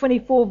 Matthew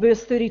 24,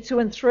 verse 32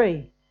 and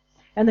 3.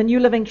 And the New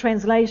Living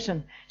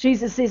Translation.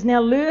 Jesus says, now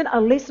learn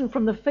a lesson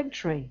from the fig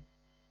tree.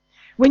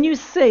 When you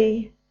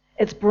see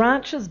its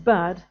branches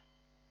bud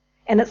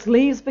and its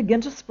leaves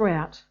begin to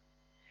sprout,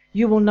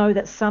 you will know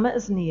that summer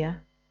is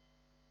near.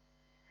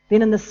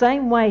 Then in the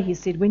same way, he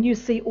said, when you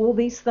see all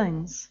these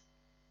things,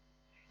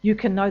 you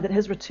can know that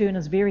his return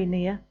is very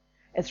near.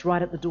 It's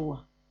right at the door.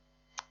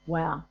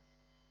 Wow.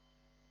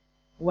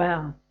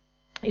 Wow.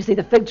 You see,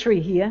 the fig tree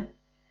here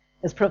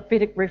is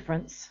prophetic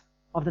reference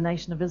of the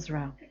nation of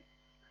Israel.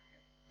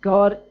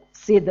 God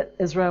said that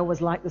Israel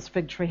was like this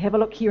fig tree. Have a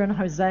look here in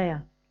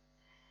Hosea.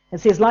 It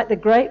says, like the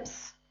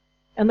grapes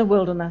in the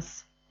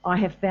wilderness, I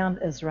have found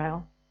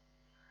Israel.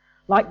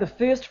 Like the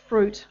first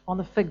fruit on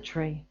the fig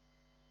tree,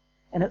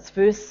 in its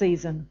first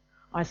season,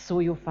 I saw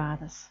your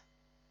fathers.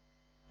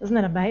 Isn't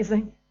that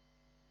amazing?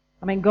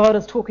 God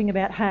is talking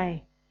about,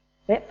 hey,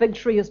 that fig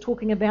tree is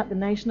talking about the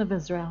nation of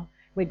Israel,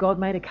 where God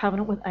made a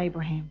covenant with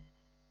Abraham.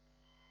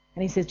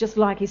 And he says, just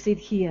like he said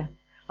here,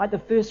 like the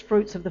first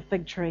fruits of the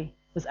fig tree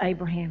was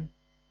Abraham.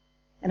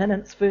 And in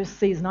its first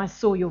season, I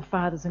saw your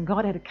fathers. And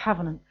God had a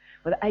covenant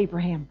with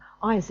Abraham,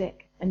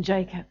 Isaac, and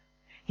Jacob.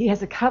 He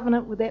has a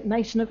covenant with that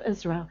nation of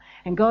Israel.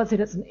 And God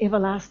said it's an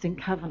everlasting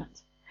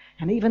covenant.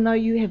 And even though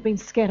you have been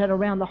scattered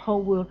around the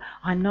whole world,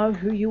 I know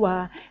who you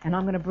are, and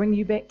I'm going to bring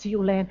you back to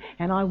your land,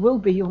 and I will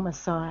be your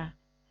Messiah.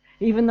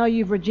 Even though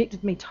you've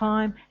rejected me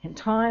time and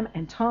time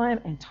and time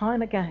and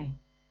time again,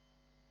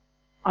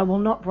 I will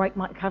not break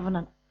my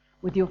covenant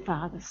with your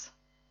fathers.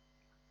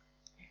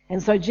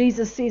 And so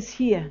Jesus says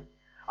here,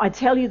 I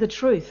tell you the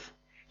truth.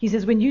 He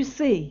says, when you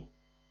see,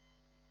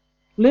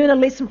 learn a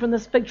lesson from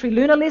this fig tree,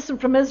 learn a lesson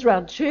from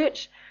Israel.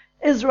 Church,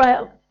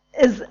 Israel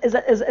is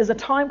a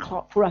time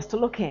clock for us to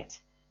look at.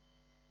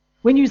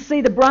 When you see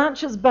the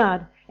branches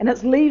bud and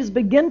its leaves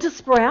begin to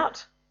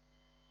sprout,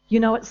 you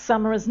know its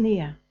summer is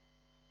near.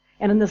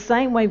 And in the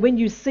same way, when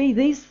you see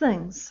these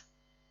things,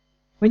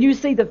 when you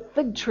see the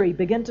fig tree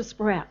begin to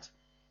sprout,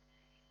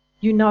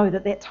 you know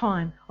that that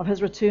time of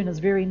his return is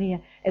very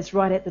near. It's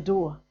right at the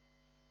door.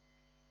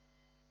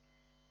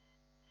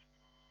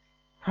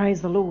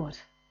 Praise the Lord.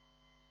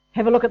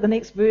 Have a look at the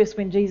next verse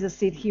when Jesus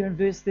said here in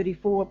verse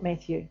 34 of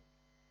Matthew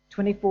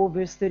 24,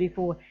 verse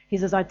 34. He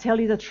says, I tell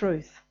you the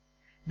truth,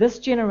 this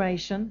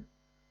generation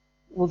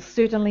will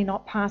certainly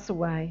not pass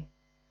away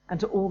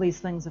until all these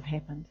things have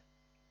happened.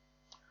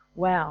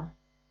 Wow.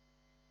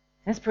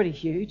 That's pretty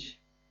huge.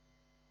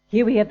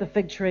 Here we have the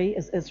fig tree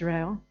as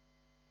Israel.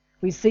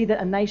 We see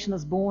that a nation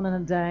is born in a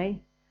day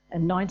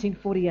in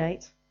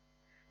 1948.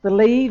 The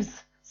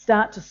leaves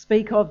start to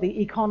speak of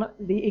the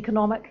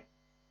economic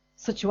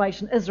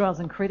situation. Israel's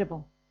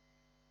incredible.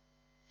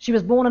 She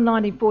was born in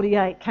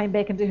 1948, came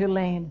back into her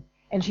land,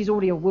 and she's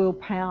already a world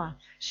power.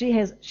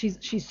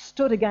 She's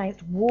stood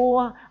against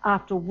war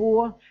after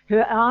war.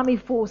 Her army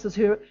forces,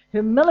 her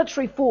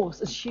military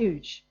force is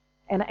huge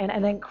and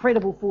an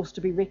incredible force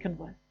to be reckoned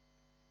with.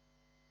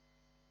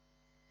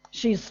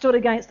 She's stood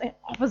against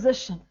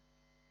opposition,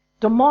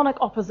 demonic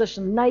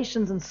opposition,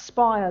 nations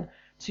inspired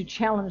to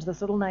challenge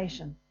this little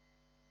nation.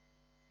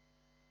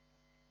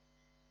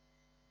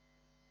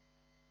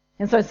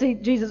 And so see,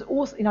 Jesus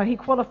also, he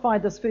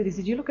qualified this further. He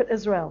says, you look at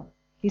Israel.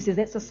 He says,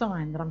 that's a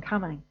sign that I'm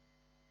coming.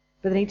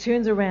 But then he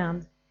turns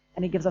around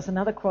and he gives us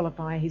another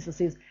qualifier. He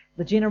says,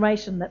 the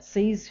generation that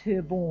sees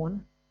her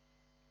born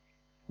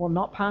will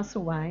not pass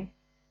away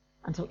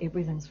until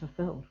everything's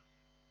fulfilled.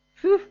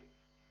 Whew.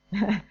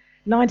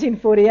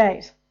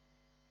 1948.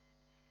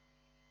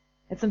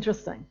 It's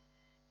interesting.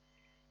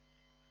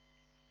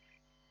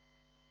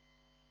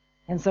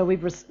 And so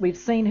we've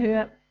seen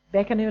her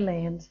back in her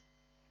land,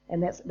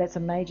 and that's a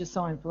major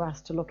sign for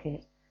us to look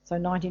at. So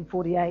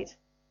 1948.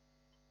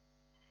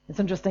 It's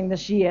interesting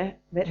this year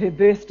that her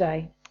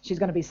birthday, she's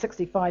going to be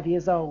 65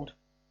 years old.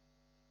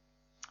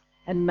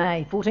 In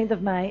May, 14th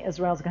of May,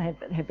 Israel's going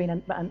to have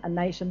been a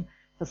nation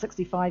for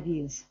 65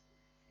 years.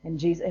 And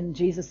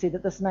Jesus said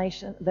that this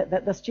nation,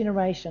 that this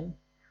generation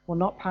will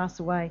not pass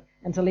away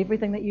until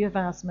everything that you have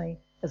asked me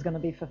is going to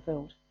be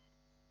fulfilled.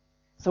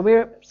 So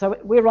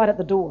we're right at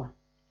the door.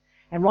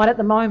 And right at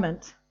the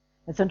moment,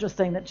 it's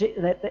interesting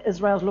that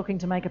Israel's looking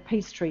to make a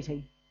peace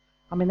treaty.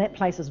 I mean, that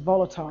place is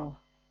volatile.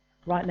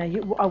 Right now,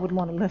 I wouldn't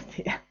want to live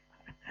there.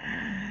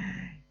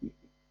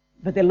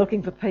 But they're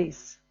looking for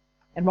peace.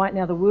 And right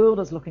now, the world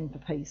is looking for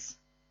peace.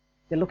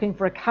 They're looking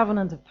for a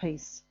covenant of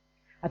peace.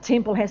 A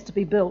temple has to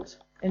be built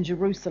in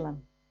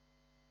Jerusalem.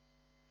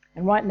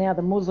 And right now,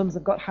 the Muslims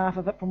have got half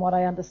of it, from what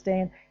I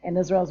understand, and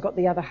Israel's got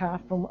the other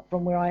half, from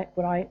where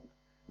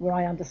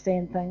I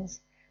understand things.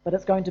 But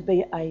it's going to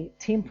be a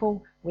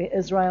temple where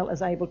Israel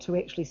is able to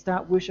actually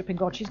start worshipping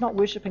God. She's not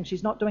worshipping,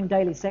 she's not doing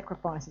daily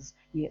sacrifices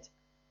yet.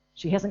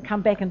 She hasn't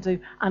come back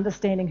into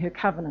understanding her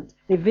covenant.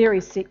 They're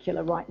very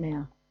secular right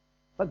now.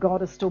 But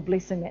God is still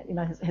blessing that,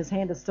 his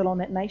hand is still on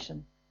that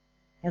nation.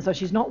 And so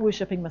she's not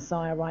worshipping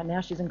Messiah right now.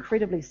 She's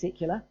incredibly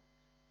secular.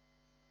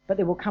 But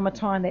there will come a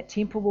time that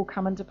temple will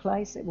come into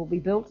place. It will be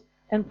built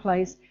in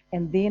place,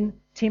 and then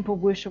temple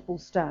worship will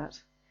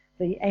start.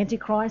 The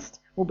Antichrist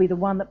will be the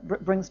one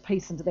that brings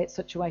peace into that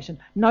situation.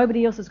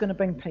 Nobody else is going to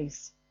bring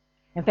peace.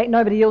 In fact,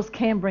 nobody else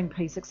can bring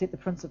peace except the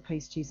Prince of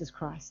Peace, Jesus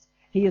Christ.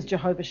 He is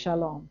Jehovah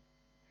Shalom,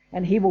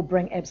 and he will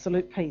bring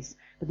absolute peace.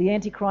 But the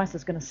Antichrist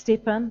is going to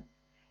step in,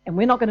 and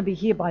we're not going to be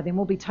here by then.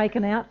 We'll be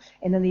taken out,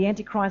 and then the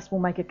Antichrist will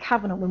make a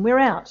covenant when we're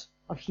out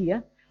of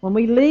here. When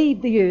we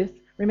leave the earth,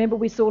 remember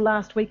we saw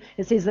last week,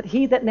 it says that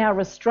he that now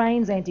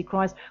restrains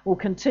Antichrist will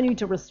continue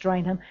to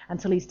restrain him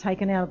until he's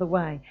taken out of the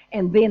way.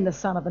 And then the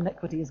son of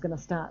iniquity is going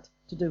to start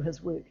to do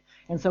his work.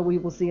 And so we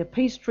will see a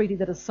peace treaty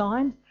that is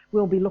signed.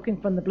 We'll be looking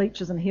from the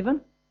bleachers in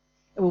heaven.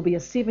 It will be a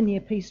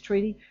 7-year peace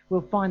treaty.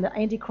 We'll find that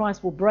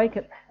Antichrist will break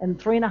it in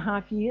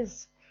 3.5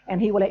 years, and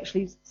he will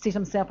actually set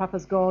himself up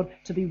as God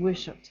to be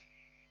worshipped.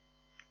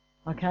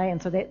 Okay,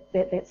 and so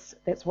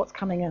that's what's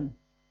coming in.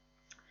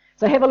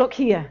 So have a look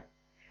here.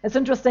 It's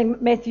interesting,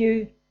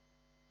 Matthew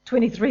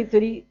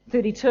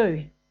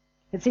 23:32.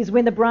 It says,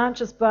 when the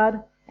branches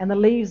bud and the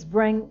leaves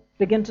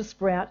begin to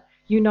sprout,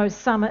 you know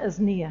summer is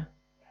near.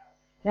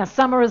 Now,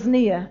 summer is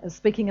near is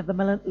speaking of the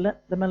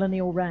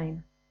millennial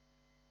reign.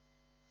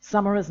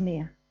 Summer is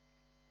near.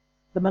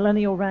 The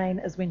millennial reign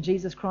is when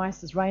Jesus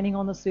Christ is reigning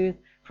on this earth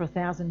for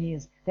 1,000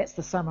 years. That's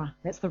the summer.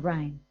 That's the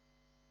reign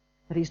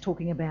that he's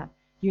talking about.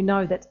 You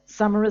know that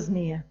summer is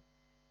near.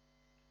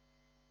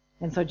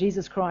 And so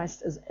Jesus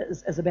Christ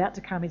is about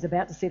to come. He's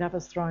about to set up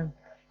his throne.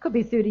 Could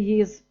be 30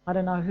 years. I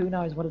don't know. Who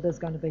knows what it is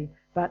going to be.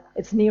 But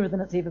it's nearer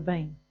than it's ever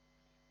been.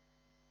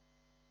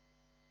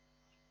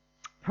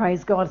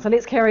 Praise God. So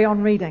let's carry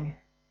on reading.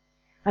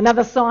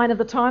 Another sign of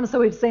the time. So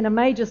we've seen a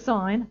major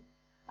sign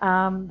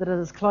that it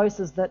is close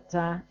as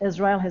that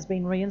Israel has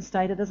been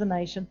reinstated as a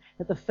nation,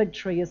 that the fig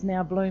tree is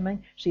now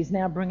blooming. She's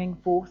now bringing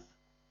forth.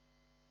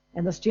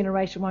 And this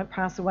generation won't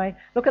pass away.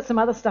 Look at some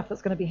other stuff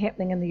that's going to be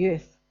happening in the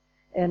earth.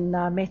 In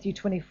Matthew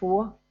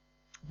 24,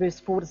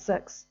 verse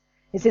 4-6.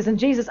 It says, and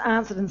Jesus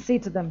answered and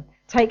said to them,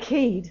 take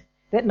heed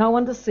that no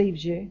one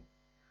deceives you.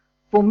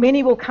 For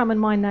many will come in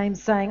my name,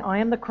 saying, I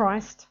am the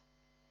Christ,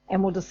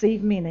 and will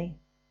deceive many.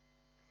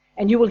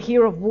 And you will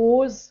hear of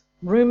wars,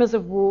 rumours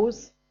of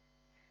wars.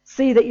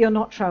 See that you're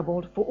not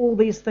troubled, for all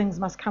these things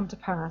must come to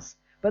pass,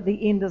 but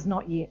the end is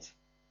not yet.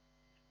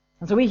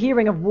 And so we're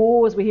hearing of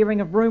wars, we're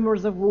hearing of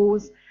rumours of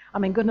wars. I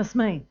mean, goodness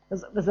me,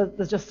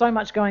 there's just so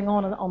much going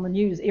on the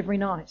news every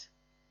night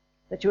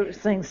that you're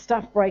seeing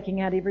stuff breaking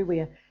out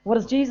everywhere. What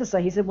does Jesus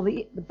say? He said, well,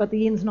 but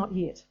the end's not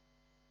yet.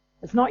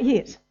 It's not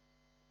yet.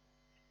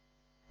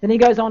 Then he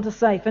goes on to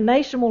say, for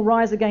nation will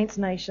rise against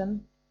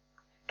nation,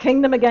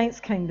 kingdom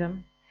against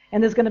kingdom,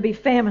 and there's going to be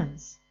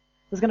famines,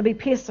 there's going to be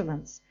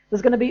pestilence,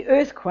 there's going to be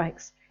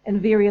earthquakes in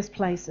various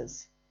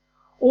places.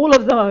 All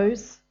of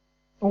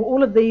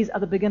these are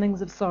the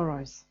beginnings of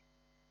sorrows.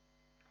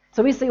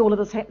 So we see all of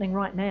this happening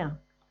right now.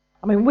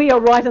 I mean, we are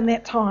right in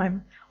that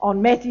time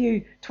on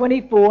Matthew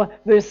 24,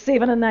 verse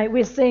 7 and 8.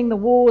 We're seeing the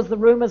wars, the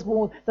rumours of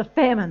war, the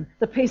famine,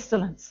 the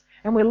pestilence.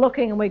 And we're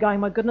looking and we're going,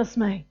 my goodness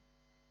me,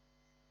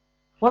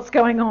 what's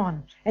going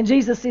on? And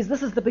Jesus says,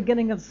 this is the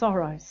beginning of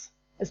sorrows.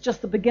 It's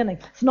just the beginning.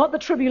 It's not the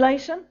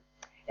tribulation,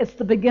 it's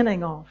the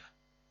beginning of.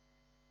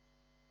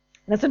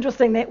 And it's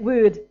interesting, that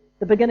word,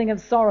 the beginning of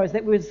sorrows,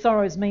 that word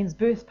sorrows means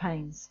birth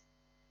pains,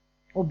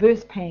 or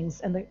birth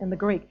pangs in the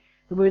Greek.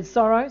 The word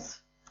sorrows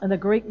in the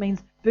Greek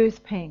means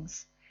birth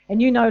pangs.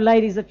 And you know,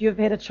 ladies, if you've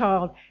had a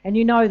child, and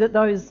you know that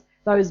those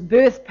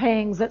birth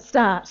pangs that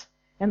start,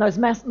 and those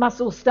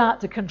muscles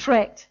start to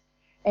contract,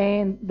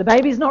 and the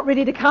baby's not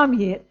ready to come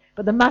yet,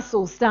 but the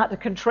muscles start to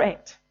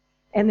contract,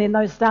 and then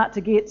those start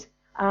to get,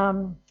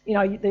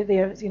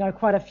 they're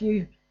quite a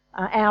few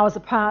hours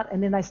apart,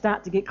 and then they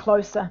start to get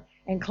closer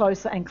and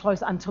closer and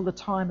closer until the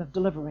time of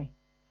delivery.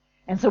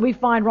 And so we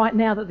find right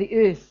now that the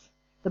earth,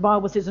 the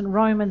Bible says in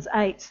Romans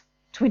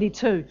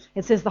 8:22,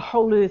 it says the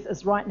whole earth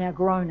is right now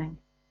groaning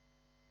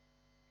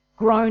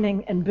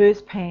in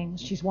birth pangs.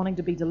 She's wanting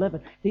to be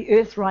delivered. The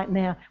earth right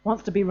now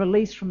wants to be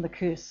released from the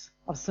curse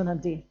of sin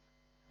and death.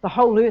 The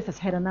whole earth has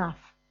had enough.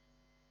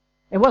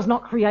 It was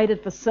not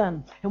created for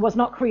sin. It was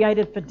not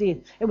created for death.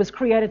 It was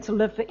created to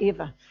live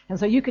forever. And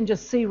so you can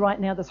just see right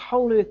now this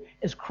whole earth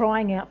is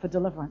crying out for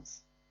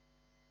deliverance.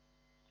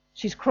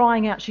 She's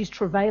crying out. She's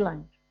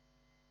travailing.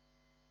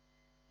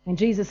 And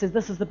Jesus says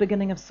this is the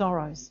beginning of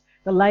sorrows.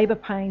 The labour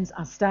pains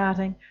are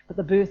starting, but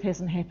the birth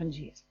hasn't happened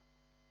yet.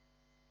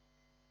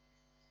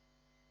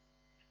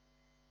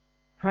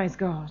 Praise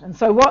God. And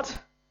so what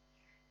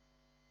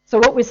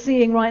we're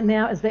seeing right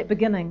now is that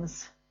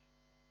beginnings.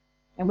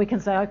 And we can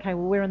say, okay,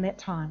 well, we're in that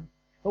time.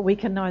 But we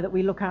can know that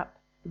we look up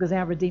because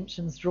our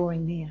redemption's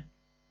drawing near.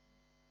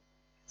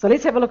 So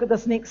let's have a look at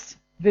this next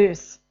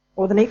verse,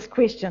 or the next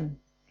question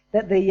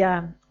that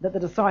the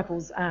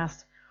disciples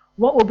asked.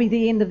 What will be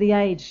the end of the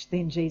age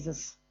then,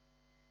 Jesus?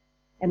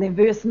 And then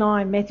verse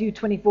 9, Matthew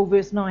 24,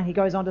 verse 9, he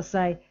goes on to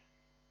say,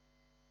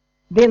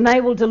 then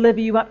they will deliver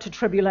you up to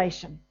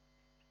tribulation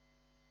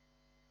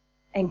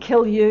and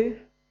kill you,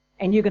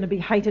 and you're going to be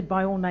hated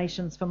by all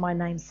nations for my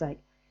name's sake.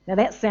 Now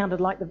that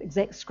sounded like the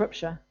exact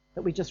scripture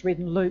that we just read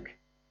in Luke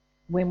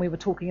when we were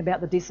talking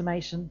about the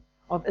decimation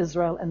of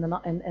Israel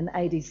in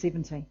AD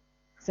 70.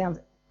 Sounds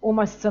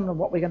almost similar to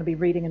what we're going to be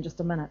reading in just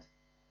a minute.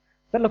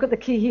 But look at the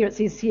key here. It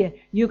says here,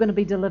 you're going to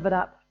be delivered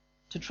up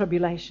to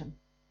tribulation.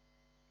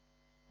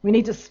 We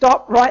need to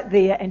stop right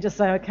there and just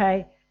say,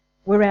 okay,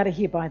 we're out of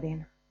here by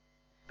then.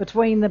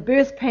 Between the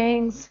birth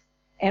pangs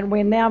and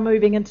we're now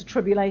moving into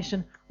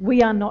tribulation,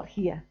 we are not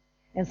here.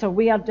 And so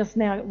we are just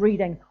now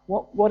reading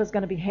what is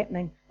going to be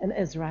happening in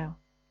Israel.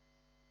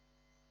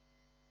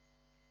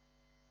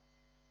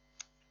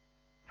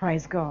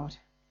 Praise God.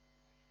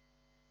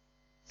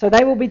 So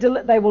they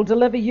will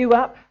deliver you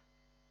up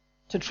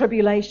to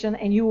tribulation,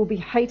 and you will be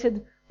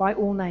hated by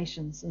all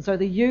nations. And so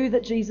the you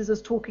that Jesus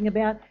is talking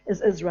about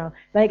is Israel.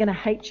 They're going to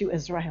hate you,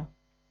 Israel.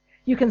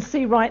 You can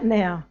see right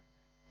now,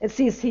 it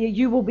says here,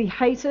 you will be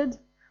hated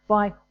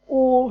by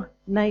all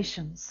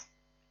nations.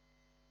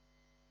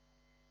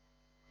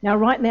 Now,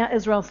 right now,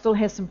 Israel still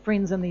has some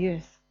friends in the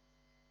earth.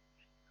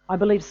 I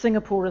believe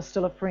Singapore is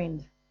still a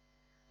friend.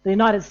 The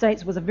United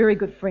States was a very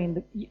good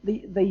friend.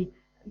 The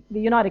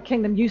United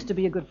Kingdom used to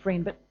be a good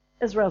friend, but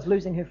Israel's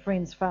losing her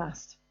friends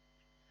fast.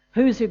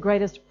 Who's her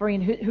greatest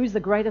friend? Who's the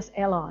greatest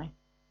ally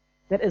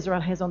that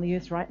Israel has on the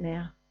earth right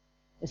now?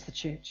 It's the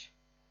church.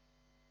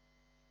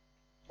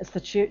 It's the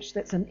church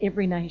that's in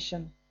every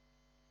nation.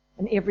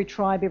 In every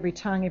tribe, every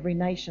tongue, every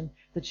nation,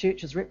 the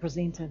church is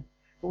represented.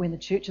 But when the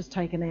church is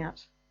taken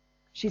out,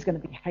 she's going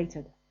to be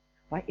hated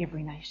by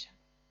every nation.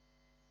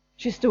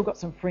 She's still got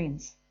some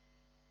friends.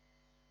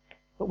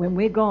 But when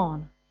we're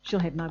gone, she'll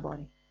have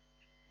nobody.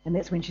 And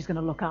that's when she's going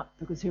to look up,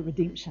 because her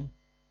redemption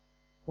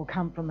will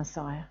come from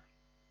Messiah.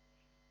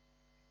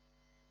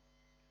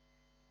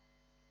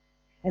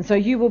 And so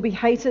you will be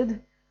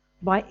hated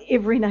by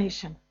every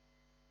nation.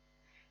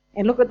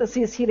 And look what this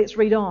says here. Let's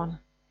read on.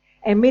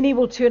 And many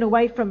will turn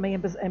away from me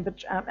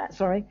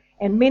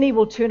and many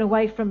will turn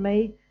away from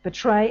me,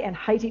 betray and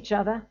hate each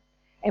other.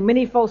 And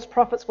many false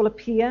prophets will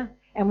appear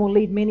and will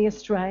lead many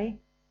astray.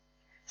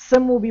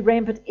 Sin will be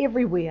rampant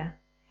everywhere,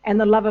 and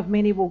the love of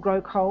many will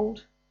grow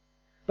cold.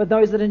 But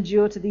those that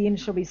endure to the end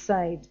shall be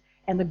saved.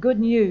 And the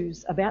good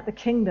news about the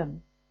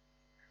kingdom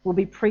will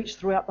be preached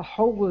throughout the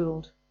whole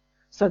world,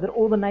 so that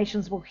all the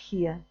nations will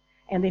hear.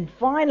 And then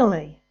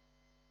finally,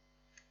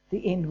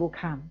 the end will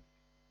come.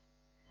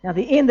 Now,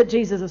 the end that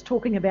Jesus is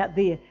talking about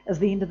there is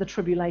the end of the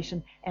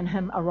tribulation and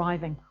him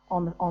arriving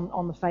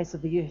on the face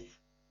of the earth.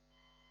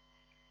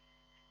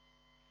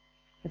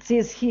 It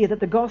says here that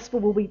the gospel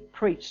will be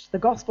preached, the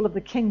gospel of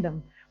the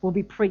kingdom will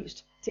be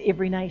preached to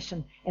every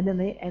nation, and then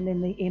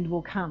the end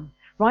will come.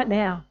 Right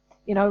now,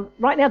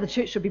 the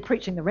church should be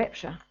preaching the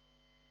rapture.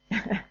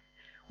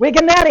 We're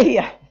getting out of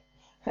here.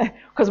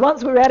 Because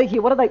once we're out of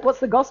here, what's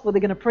the gospel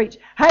they're going to preach?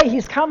 Hey,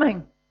 he's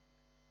coming.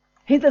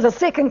 There's a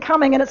second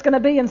coming, and it's going to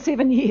be in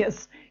 7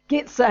 years.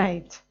 Get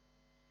saved.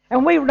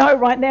 And we know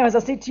right now, as I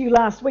said to you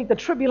last week, the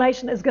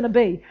tribulation is going to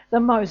be the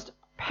most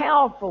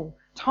powerful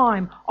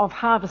time of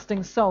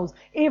harvesting souls.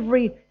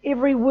 Every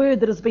word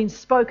that has been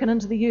spoken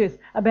into the earth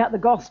about the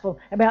gospel,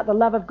 about the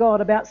love of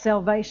God, about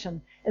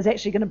salvation, is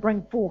actually going to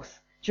bring forth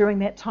during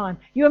that time.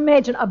 You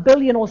imagine 1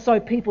 billion or so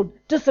people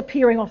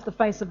disappearing off the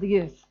face of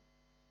the earth.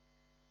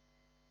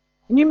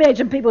 And you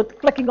imagine people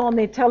clicking on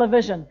their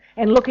television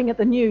and looking at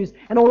the news,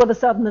 and all of a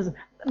sudden there's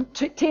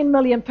 10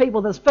 million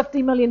people, there's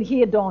 50 million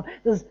here, Don,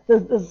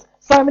 there's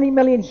so many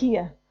million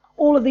here.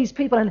 All of these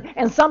people,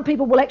 and some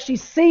people will actually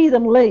see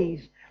them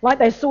leave, like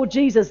they saw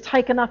Jesus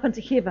taken up into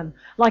heaven,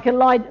 like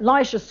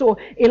Elisha saw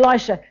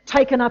Elisha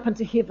taken up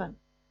into heaven.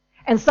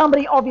 And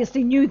somebody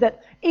obviously knew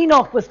that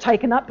Enoch was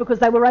taken up because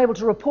they were able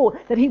to report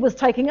that he was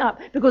taken up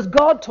because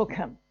God took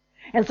him.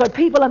 And so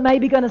people are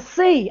maybe going to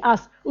see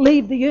us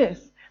leave the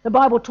earth. The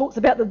Bible talks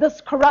about that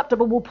this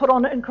corruptible will put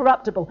on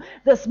incorruptible.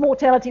 This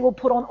mortality will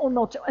put on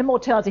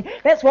immortality.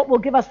 That's what will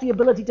give us the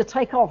ability to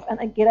take off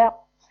and get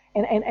out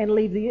and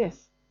leave the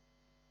earth.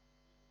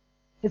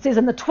 It says,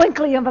 in the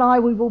twinkling of an eye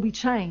we will be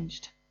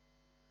changed.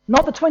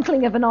 Not the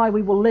twinkling of an eye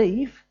we will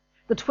leave.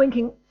 The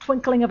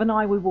twinkling of an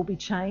eye we will be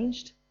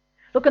changed.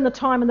 Look, in the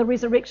time in the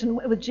resurrection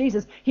with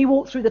Jesus, he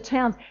walked through the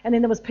towns, and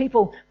then there was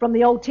people from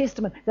the Old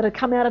Testament that had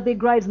come out of their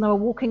graves and they were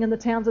walking in the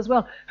towns as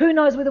well. Who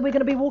knows whether we're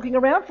going to be walking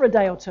around for a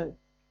day or two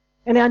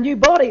in our new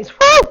bodies?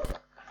 Woo!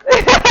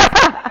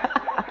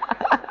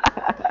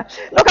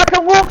 Look, I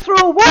can walk through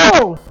a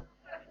wall.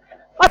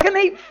 I can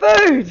eat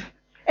food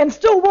and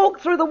still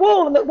walk through the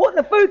wall, and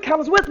the food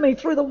comes with me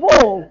through the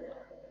wall.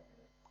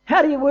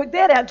 How do you work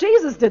that out?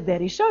 Jesus did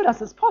that. He showed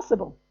us it's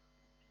possible.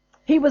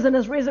 He was in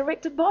his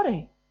resurrected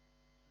body.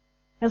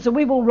 And so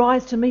we will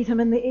rise to meet him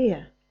in the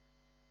air.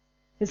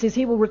 It says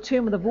he will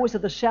return with the voice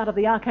of the shout of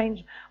the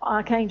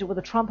archangel with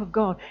the trump of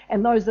God.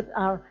 And those that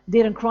are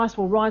dead in Christ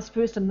will rise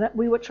first, and that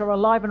we which are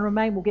alive and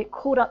remain will get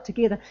caught up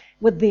together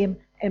with them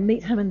and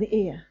meet him in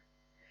the air.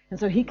 And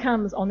so he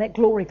comes on that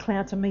glory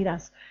cloud to meet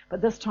us.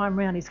 But this time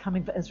round he's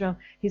coming for Israel.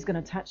 He's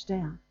going to touch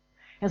down.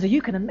 And so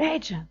you can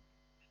imagine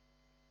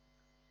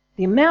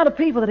the amount of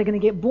people that are going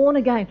to get born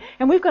again.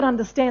 And we've got to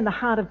understand the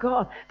heart of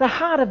God. The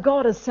heart of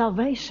God is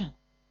salvation.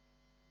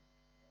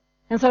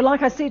 And so,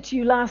 like I said to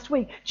you last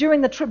week,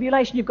 during the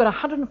tribulation, you've got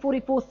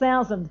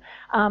 144,000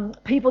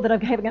 people that are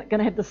going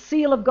to have the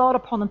seal of God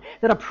upon them,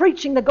 that are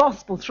preaching the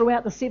gospel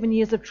throughout the 7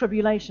 years of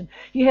tribulation.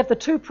 You have the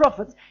two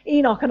prophets,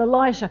 Enoch and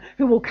Elisha,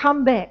 who will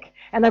come back,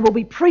 and they will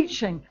be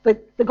preaching the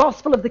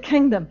gospel of the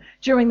kingdom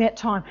during that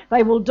time.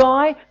 They will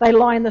die, they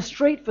lie in the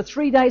street for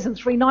 3 days and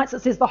 3 nights.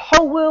 It says the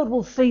whole world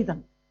will see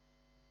them.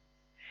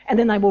 And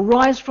then they will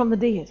rise from the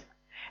dead.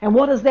 And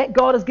what is that?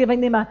 God is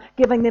giving them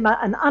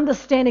an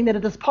understanding that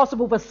it is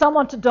possible for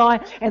someone to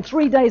die and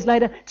 3 days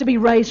later to be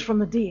raised from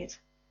the dead.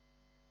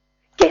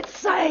 Get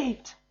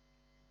saved.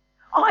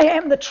 I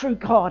am the true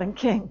God and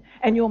King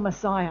and your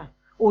Messiah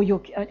or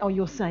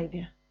your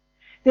Savior.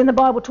 Then the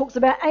Bible talks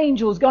about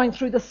angels going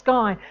through the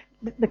sky,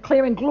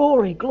 declaring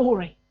glory,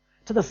 glory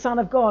to the Son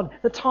of God.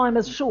 The time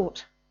is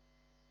short.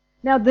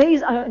 Now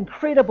these are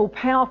incredible,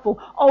 powerful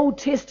Old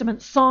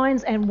Testament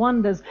signs and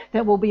wonders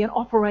that will be in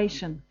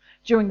operation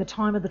during the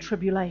time of the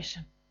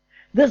tribulation.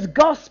 This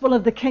gospel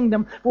of the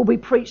kingdom will be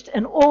preached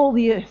in all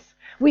the earth.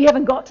 We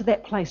haven't got to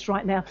that place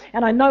right now.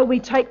 And I know we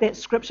take that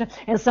scripture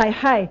and say,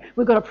 hey,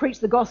 we've got to preach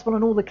the gospel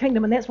in all the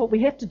kingdom. And that's what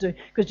we have to do.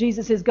 Because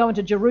Jesus says, go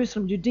into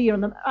Jerusalem, Judea,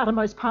 and the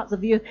uttermost parts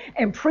of the earth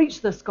and preach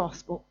this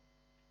gospel.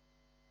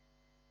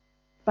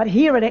 But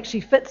here it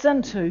actually fits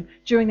into,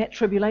 during that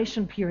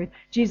tribulation period,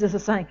 Jesus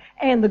is saying,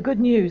 and the good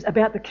news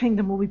about the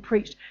kingdom will be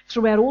preached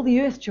throughout all the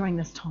earth during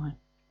this time,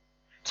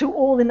 to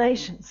all the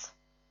nations.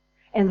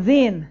 And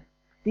then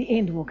the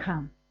end will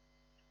come.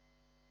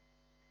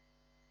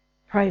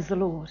 Praise the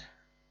Lord.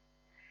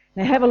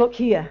 Now have a look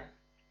here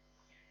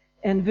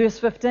in verse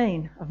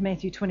 15 of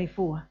Matthew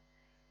 24.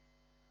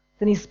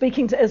 Then he's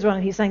speaking to Israel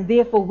and he's saying,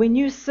 therefore, when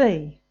you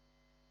see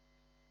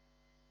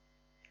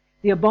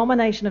the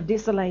abomination of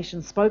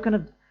desolation spoken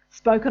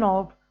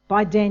of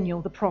by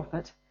Daniel the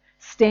prophet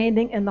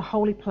standing in the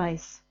holy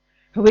place,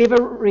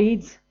 whoever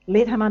reads,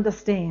 let him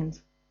understand.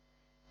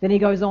 Then he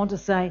goes on to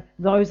say,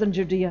 those in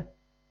Judea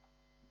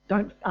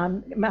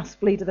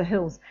must flee to the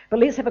hills. But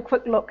let's have a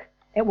quick look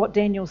at what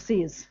Daniel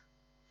says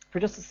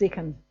for just a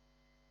second.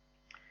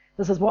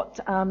 This is what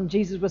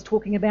Jesus was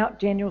talking about,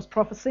 Daniel's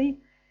prophecy.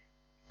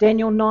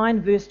 Daniel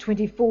 9, verse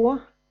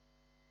 24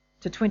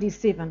 to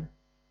 27.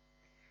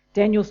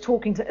 Daniel's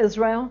talking to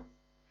Israel.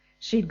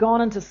 She'd gone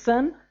into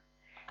sin,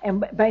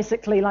 and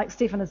basically, like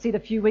Stephen had said a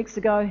few weeks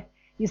ago,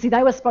 You see,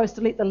 they were supposed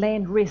to let the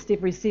land rest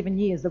every 7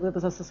 years. There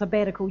was a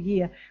sabbatical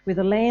year where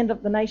the land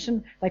of the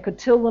nation, they could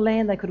till the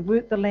land, they could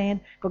work the land.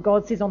 But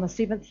God says, on the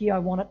 7th year, I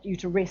want you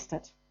to rest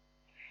it.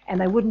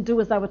 And they wouldn't do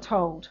as they were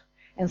told.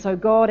 And so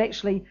God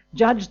actually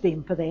judged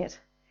them for that.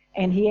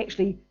 And he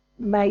actually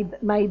they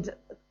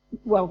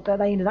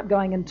ended up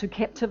going into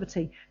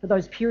captivity for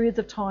those periods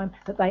of time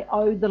that they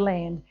owed the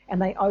land,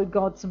 and they owed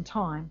God some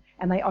time,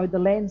 and they owed the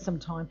land some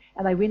time,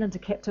 and they went into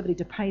captivity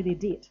to pay their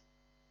debt.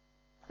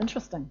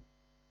 Interesting.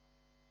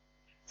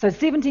 So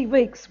 70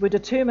 weeks were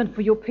determined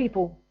for your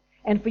people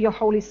and for your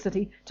holy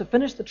city, to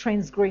finish the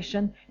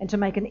transgression and to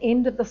make an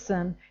end of the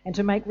sin, and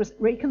to make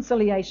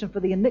reconciliation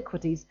for the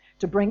iniquities,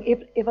 to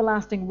bring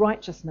everlasting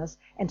righteousness,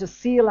 and to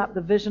seal up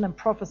the vision and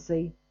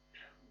prophecy,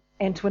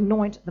 and to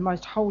anoint the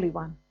most holy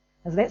one.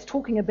 And so that's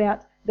talking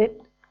about that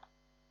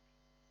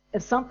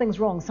if something's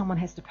wrong, someone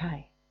has to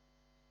pay.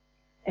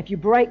 If you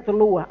break the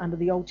law under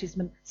the Old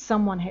Testament,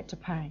 someone had to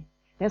pay.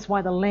 That's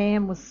why the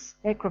lamb was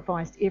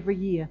sacrificed every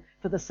year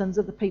for the sins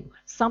of the people.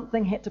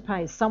 Something had to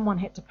pay. Someone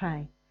had to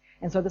pay.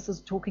 And so this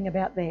is talking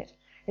about that.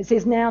 It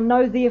says, now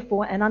know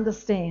therefore and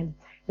understand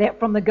that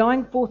from the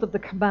going forth of the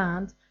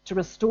command to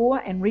restore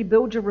and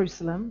rebuild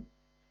Jerusalem,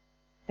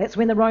 that's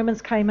when the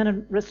Romans came in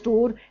and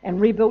restored and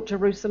rebuilt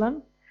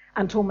Jerusalem,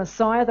 until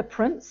Messiah the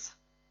Prince,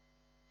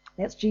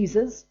 that's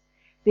Jesus,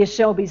 there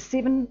shall be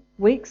 7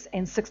 weeks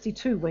and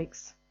 62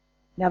 weeks.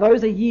 Now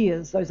those are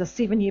years, those are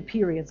 7-year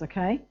periods,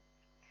 okay?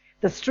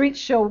 The streets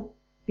shall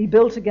be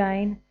built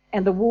again,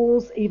 and the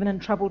walls even in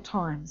troubled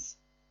times.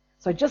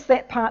 So just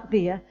that part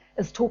there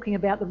is talking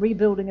about the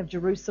rebuilding of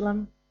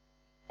Jerusalem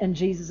in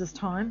Jesus'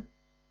 time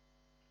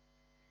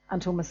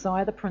until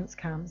Messiah the Prince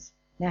comes.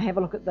 Now have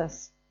a look at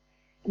this.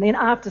 And then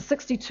after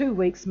 62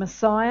 weeks,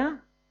 Messiah,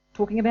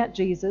 talking about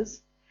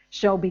Jesus,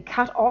 shall be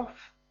cut off,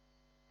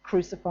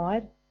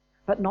 crucified,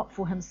 but not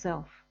for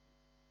himself.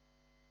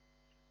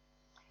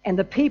 And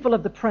the people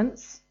of the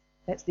prince,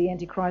 that's the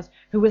Antichrist,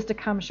 who is to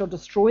come, shall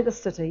destroy the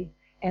city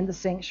and the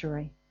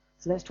sanctuary.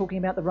 So that's talking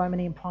about the Roman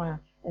Empire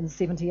in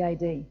 70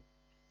 AD.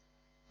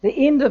 The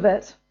end of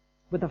it,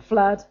 with a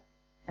flood,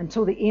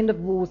 until the end of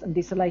wars and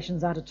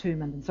desolations are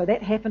determined. And so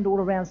that happened all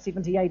around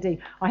 70 AD.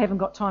 I haven't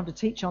got time to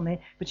teach on that,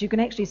 but you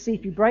can actually see,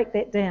 if you break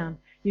that down,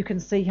 you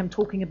can see him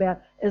talking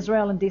about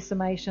Israel and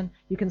decimation.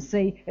 You can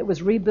see it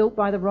was rebuilt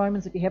by the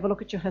Romans. If you have a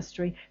look at your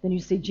history, then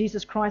you see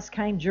Jesus Christ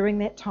came during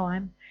that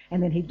time,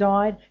 and then he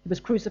died, he was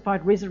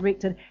crucified,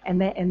 resurrected, and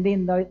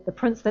then the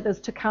prince that is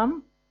to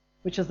come,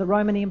 which is the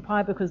Roman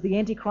Empire, because the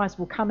Antichrist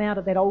will come out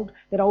of that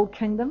old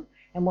kingdom,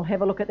 and we'll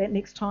have a look at that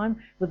next time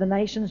with the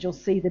nations. You'll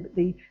see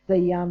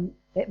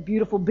that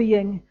beautiful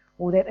being,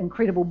 or that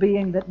incredible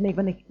being that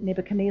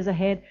Nebuchadnezzar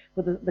had,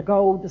 with the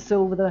gold, the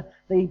silver,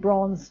 the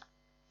bronze,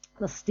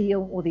 the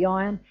steel or the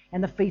iron,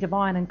 and the feet of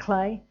iron and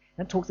clay.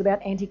 And it talks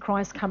about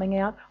Antichrist coming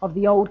out of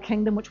the old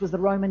kingdom, which was the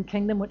Roman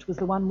kingdom, which was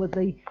the one with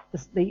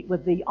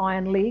the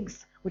iron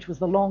legs, which was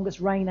the longest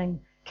reigning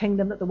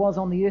kingdom that there was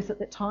on the earth at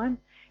that time.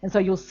 And so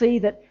you'll see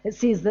that it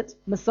says that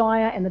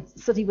Messiah and the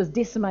city was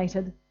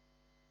decimated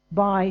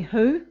by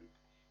who?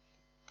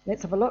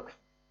 Let's have a look.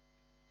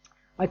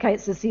 Okay,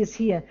 it says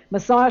here,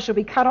 Messiah shall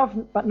be cut off,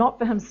 but not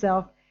for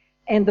himself,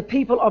 and the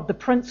people of the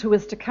prince who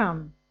is to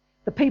come.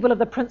 The people of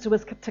the prince who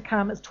is to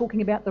come is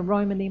talking about the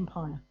Roman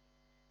Empire.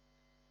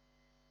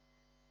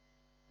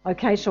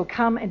 Okay, shall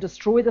come and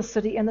destroy the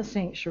city and the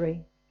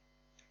sanctuary,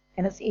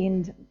 and its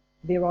end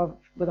thereof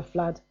with a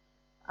flood,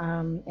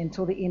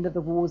 until the end of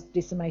the war's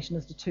decimation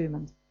is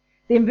determined.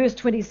 Then verse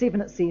 27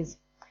 it says,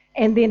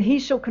 and then he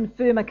shall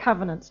confirm a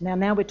covenant.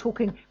 Now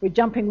we're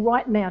jumping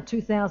right now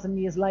 2,000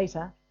 years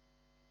later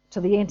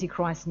to the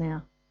Antichrist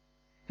now,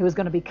 who is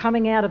going to be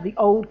coming out of the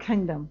old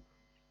kingdom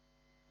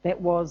that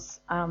was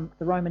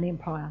the Roman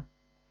Empire.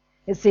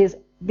 It says,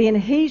 then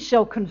he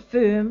shall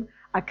confirm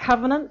a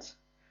covenant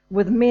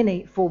with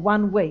many for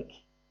 1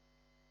 week,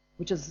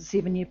 which is a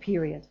 7-year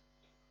period.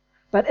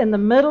 But in the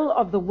middle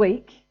of the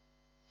week,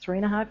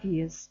 3.5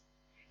 years,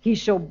 he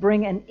shall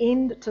bring an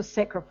end to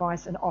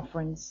sacrifice and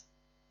offerings.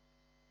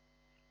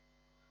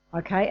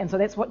 Okay, and so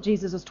that's what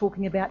Jesus is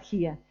talking about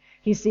here.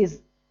 He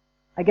says,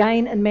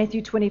 again in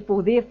Matthew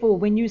 24, therefore,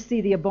 when you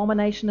see the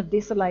abomination of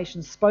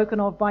desolation spoken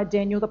of by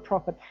Daniel the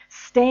prophet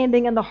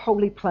standing in the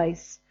holy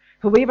place,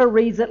 whoever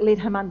reads it, let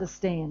him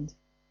understand.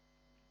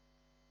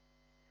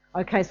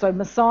 Okay, so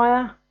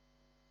Messiah,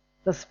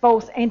 this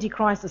false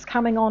Antichrist, is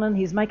coming on, and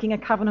he's making a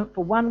covenant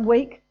for 1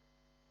 week.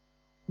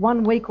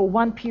 1 week or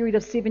one period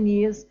of 7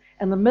 years.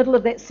 In the middle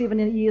of that 7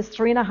 years,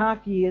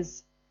 3.5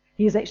 years,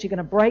 he is actually going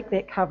to break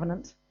that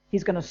covenant.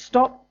 He's going to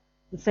stop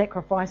the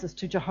sacrifices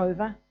to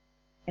Jehovah,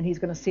 and he's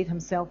going to set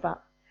himself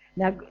up.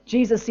 Now,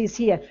 Jesus says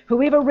here,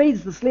 whoever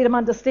reads this, let him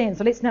understand.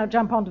 So let's now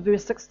jump on to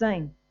verse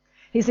 16.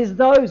 He says,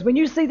 when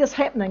you see this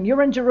happening,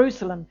 you're in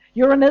Jerusalem,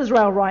 you're in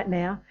Israel right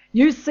now,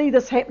 you see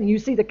this happening, you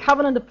see the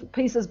covenant of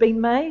peace has been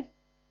made,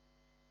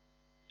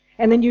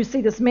 and then you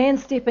see this man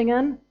stepping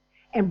in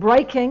and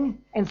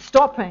breaking and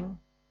stopping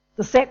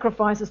the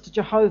sacrifices to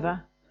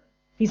Jehovah.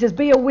 He says,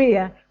 be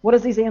aware. What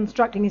is he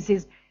instructing? He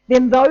says,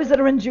 then those that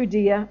are in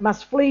Judea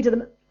must flee to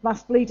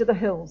the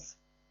hills.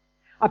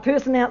 A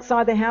person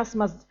outside the house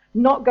must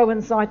not go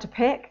inside to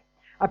pack.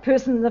 A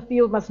person in the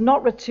field must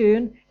not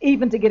return,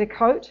 even to get a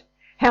coat.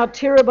 How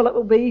terrible it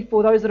will be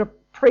for those that are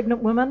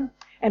pregnant women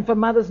and for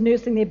mothers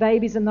nursing their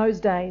babies in those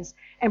days.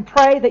 And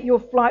pray that your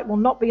flight will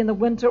not be in the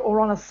winter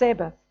or on a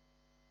Sabbath.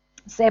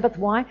 Sabbath,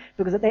 why?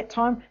 Because at that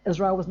time,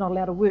 Israel was not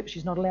allowed to work.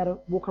 She's not allowed to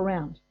walk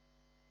around.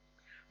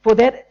 For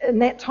that, in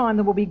that time,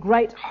 there will be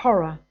great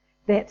horror,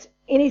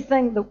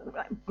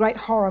 great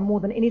horror more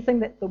than anything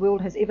that the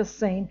world has ever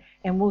seen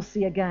and will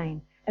see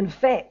again. In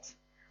fact,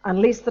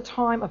 unless the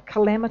time of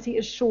calamity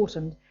is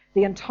shortened,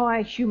 the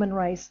entire human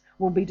race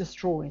will be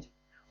destroyed.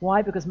 Why?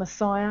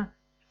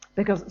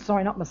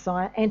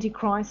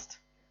 Antichrist,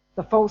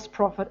 the false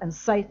prophet, and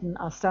Satan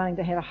are starting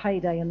to have a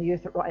heyday in the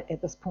earth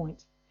at this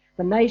point.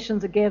 The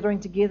nations are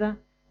gathering together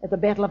at the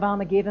Battle of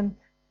Armageddon.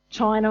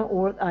 China,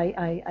 or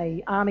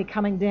a army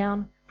coming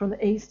down from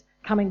the east,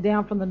 coming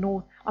down from the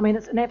north. I mean,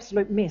 it's an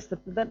absolute mess. The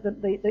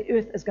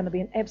earth is going to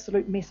be an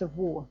absolute mess of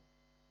war.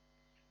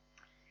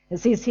 It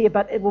says here,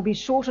 but it will be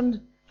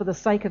shortened for the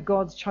sake of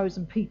God's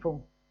chosen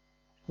people.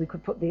 We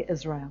could put there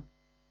Israel.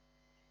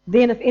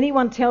 Then if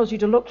anyone tells you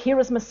to look, here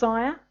is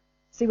Messiah.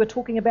 See, we're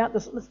talking about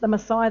this, the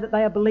Messiah that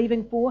they are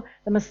believing for,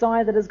 the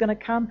Messiah that is going to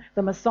come,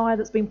 the Messiah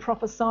that's been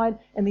prophesied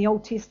in the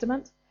Old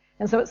Testament.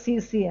 And so it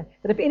says here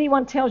that if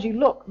anyone tells you,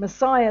 look,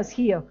 Messiah is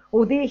here,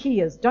 or there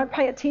he is, don't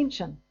pay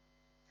attention.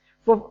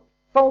 For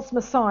false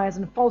messiahs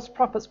and false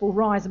prophets will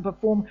rise and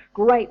perform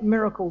great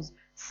miracles,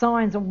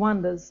 signs and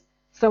wonders,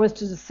 so as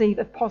to deceive,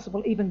 if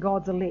possible, even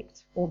God's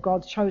elect or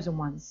God's chosen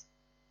ones.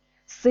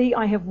 See,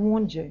 I have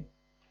warned you.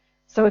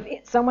 So if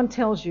someone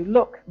tells you,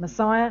 look,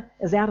 Messiah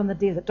is out in the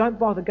desert, don't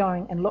bother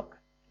going and look.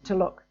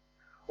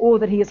 Or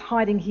that he is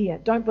hiding here,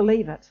 don't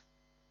believe it.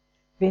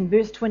 Then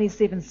verse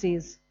 27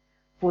 says,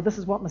 for this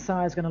is what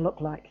Messiah is going to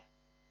look like.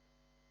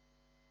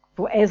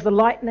 For as the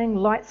lightning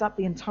lights up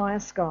the entire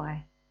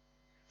sky,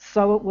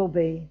 so it will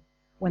be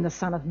when the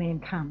Son of Man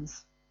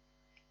comes.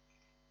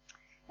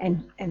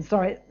 And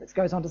it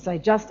goes on to say,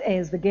 just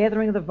as the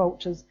gathering of the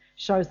vultures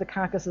shows the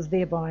carcasses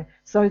thereby,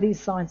 so these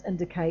signs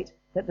indicate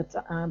that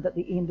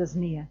the end is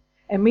near.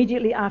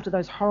 Immediately after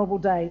those horrible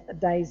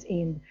days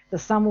end, the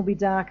sun will be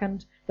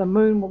darkened, the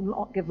moon will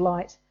not give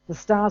light, the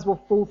stars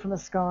will fall from the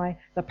sky,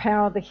 the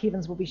power of the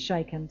heavens will be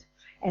shaken.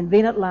 And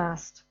then at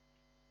last,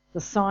 the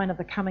sign of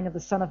the coming of the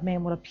Son of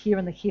Man will appear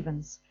in the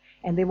heavens,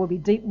 and there will be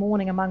deep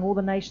mourning among all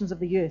the nations of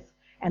the earth,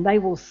 and they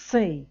will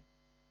see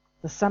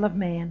the Son of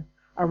Man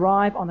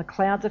arrive on the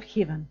clouds of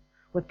heaven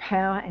with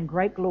power and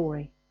great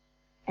glory.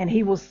 And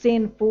he will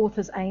send forth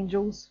his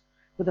angels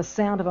with the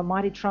sound of a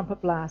mighty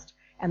trumpet blast,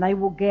 and they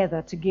will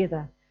gather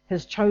together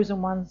his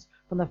chosen ones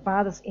from the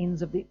farthest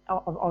ends of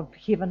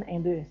heaven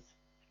and earth.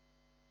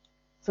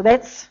 So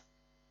that's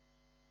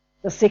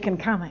the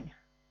second coming.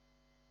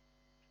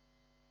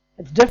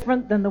 It's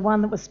different than the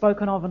one that was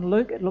spoken of in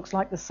Luke. It looks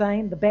like the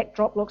same. The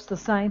backdrop looks the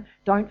same.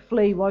 Don't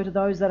flee, woe to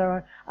those that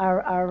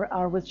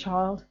are with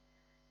child.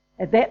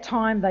 At that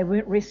time, they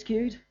weren't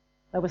rescued.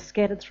 They were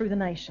scattered through the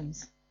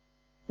nations.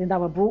 Then they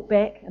were brought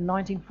back in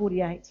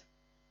 1948.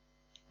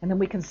 And then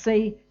we can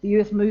see the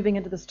earth moving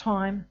into this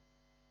time,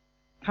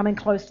 coming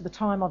close to the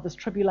time of this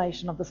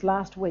tribulation, of this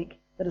last week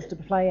that is to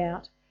play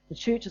out. The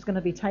church is going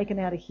to be taken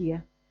out of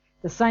here.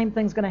 The same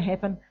thing's going to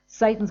happen.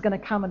 Satan's going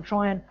to come and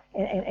try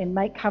and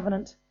make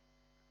covenant,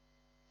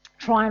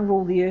 try and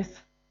rule the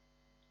earth.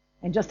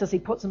 And just as he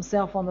puts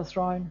himself on the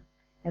throne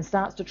and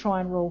starts to try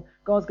and rule,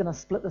 God's going to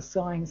split the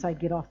sky and say,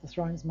 get off, the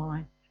throne's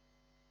mine.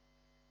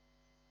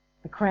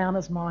 The crown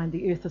is mine,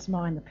 the earth is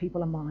mine, the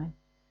people are mine.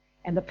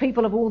 And the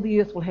people of all the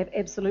earth will have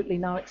absolutely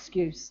no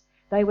excuse.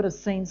 They would have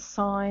seen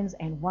signs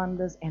and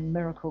wonders and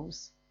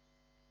miracles.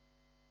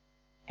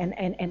 And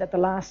at the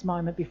last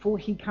moment, before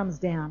he comes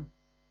down,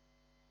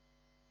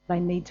 they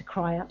need to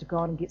cry out to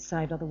God and get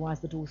saved, otherwise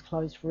the door's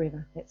closed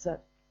forever. That's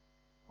it,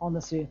 on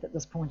this earth at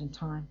this point in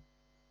time.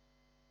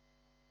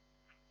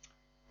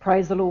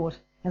 Praise the Lord.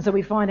 And so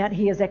we find out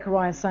here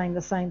Zechariah saying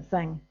the same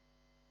thing.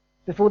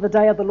 Before the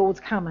day of the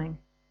Lord's coming,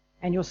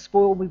 and your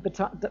spoil will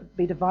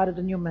be divided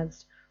in your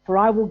midst, for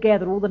I will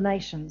gather all the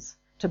nations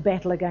to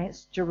battle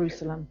against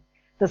Jerusalem.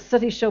 The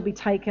city shall be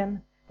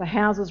taken, the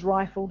houses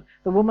rifled,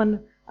 the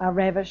women are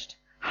ravished.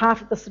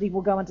 Half of the city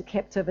will go into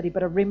captivity,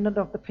 but a remnant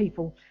of the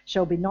people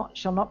shall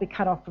not be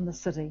cut off from the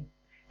city.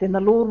 Then the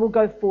Lord will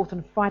go forth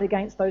and fight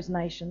against those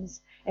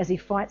nations, as he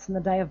fights in the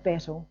day of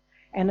battle.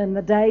 And in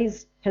the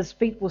days his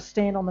feet will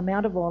stand on the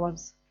Mount of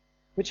Olives,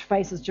 which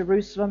faces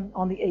Jerusalem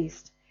on the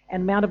east.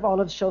 And Mount of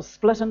Olives shall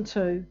split in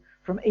two,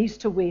 from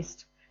east to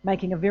west,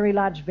 making a very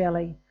large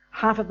valley.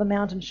 Half of the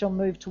mountain shall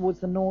move towards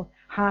the north,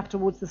 half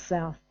towards the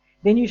south.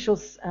 Then you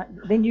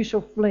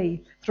shall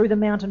flee through the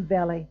mountain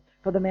valley,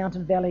 for the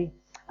mountain valley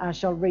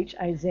shall reach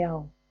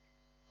Azel.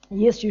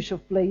 Yes, you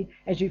shall flee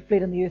as you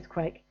fled in the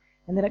earthquake.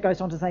 And then it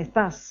goes on to say,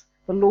 thus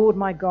the Lord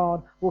my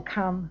God will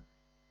come,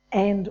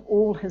 and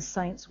all his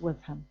saints with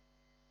him.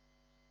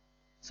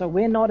 So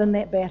we're not in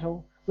that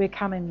battle, we're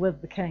coming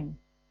with the King.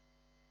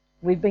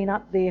 We've been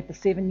up there for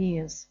 7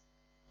 years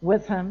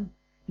with him,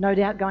 no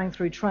doubt going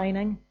through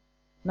training,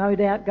 No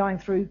doubt going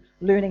through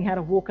learning how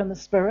to walk in the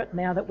Spirit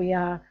now that we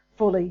are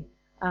fully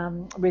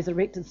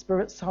resurrected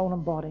spirit, soul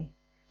and body.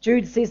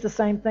 Jude says the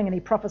same thing, and he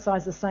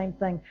prophesies the same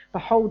thing.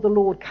 Behold, the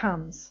Lord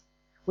comes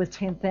with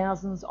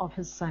 10,000s of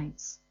his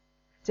saints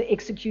to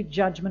execute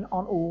judgment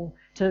on all,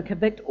 to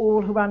convict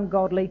all who are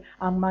ungodly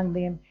among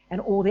them,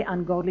 and all their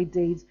ungodly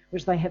deeds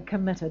which they have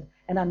committed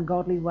in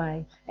ungodly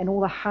way, and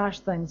all the harsh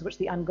things which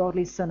the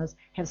ungodly sinners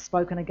have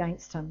spoken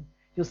against him.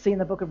 You'll see in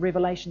the book of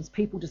Revelations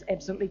people just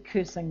absolutely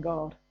cursing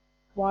God.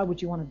 Why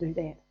would you want to do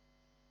that?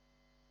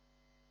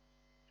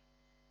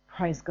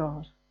 Praise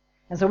God.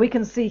 And so we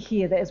can see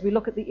here that as we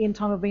look at the end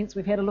time events,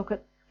 we've had a look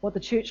at what the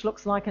church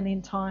looks like in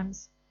end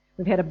times.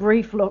 We've had a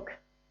brief look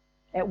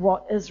at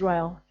what is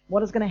going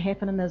to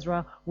happen in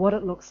Israel, what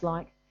it looks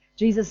like.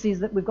 Jesus says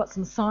that we've got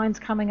some signs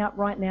coming up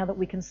right now that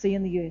we can see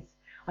in the earth.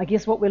 I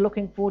guess what we're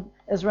looking for,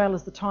 Israel,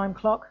 is the time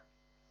clock.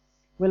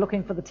 We're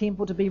looking for the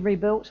temple to be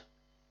rebuilt.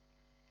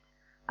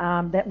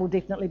 That will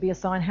definitely be a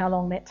sign how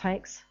long that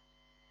takes.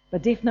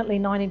 But definitely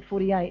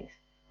 1948,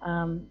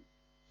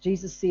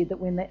 Jesus said that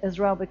when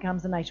Israel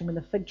becomes a nation, when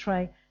the fig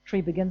tree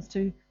begins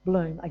to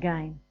bloom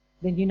again,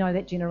 then you know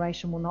that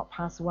generation will not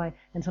pass away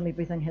until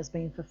everything has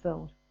been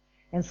fulfilled.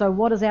 And so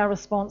what is our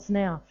response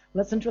now?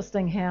 Well, it's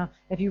interesting how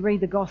if you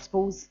read the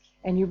Gospels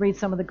and you read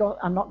some of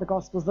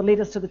the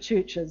letters to the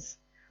churches,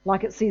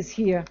 like it says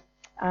here,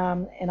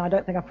 and I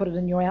don't think I put it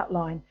in your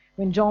outline,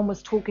 when John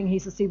was talking, he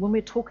said, when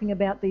we're talking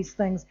about these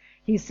things,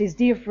 he says,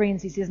 dear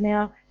friends, he says,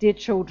 now, dear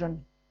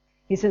children,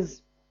 he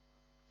says,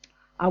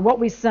 what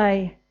we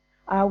say,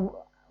 let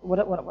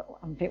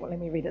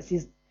me read it. It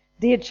says,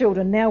 dear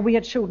children, now we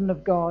are children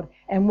of God,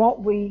 and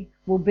what we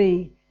will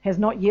be has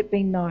not yet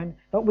been known,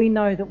 but we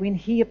know that when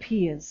he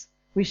appears,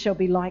 we shall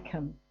be like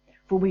him,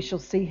 for we shall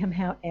see him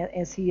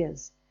as he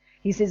is.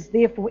 He says,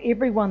 therefore,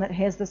 everyone that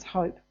has this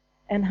hope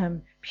in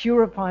him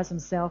purifies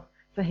himself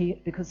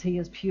because he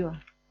is pure.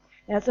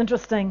 Now, it's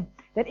interesting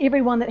that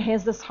everyone that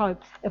has this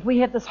hope, if we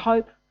have this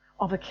hope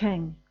of a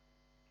king,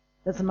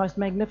 that's the most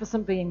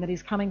magnificent being, that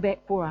he's coming back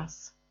for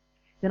us,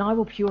 then I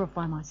will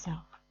purify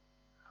myself.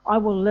 I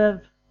will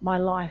live my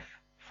life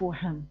for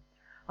him.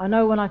 I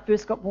know when I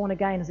first got born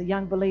again as a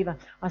young believer,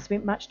 I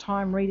spent much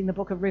time reading the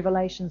book of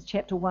Revelations,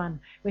 chapter 1,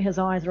 where his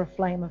eyes are a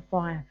flame of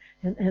fire.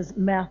 His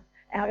mouth,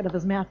 out of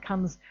his mouth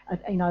comes,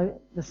 the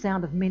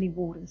sound of many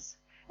waters.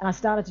 And I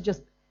started to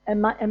just,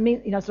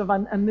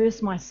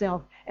 immerse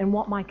myself in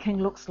what my king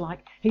looks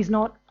like. He's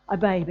not a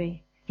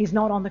baby. He's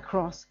not on the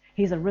cross.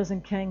 He's a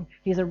risen king.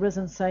 He's a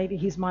risen Savior.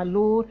 He's my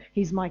Lord.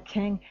 He's my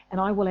king. And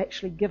I will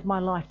actually give my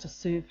life to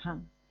serve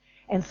him.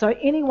 And so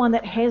anyone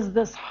that has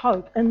this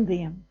hope in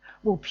them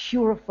will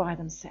purify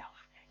themselves,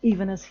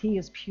 even as he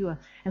is pure.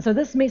 And so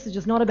this message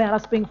is not about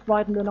us being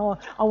frightened and,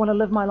 I want to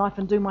live my life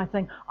and do my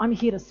thing. I'm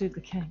here to serve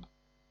the king.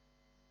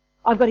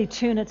 I've got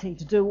eternity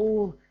to do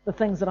all the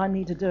things that I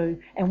need to do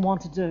and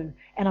want to do.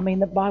 And I mean,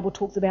 the Bible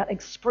talks about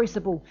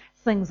expressible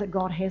things that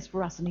God has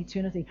for us in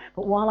eternity.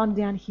 But while I'm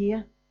down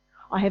here,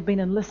 I have been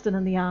enlisted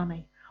in the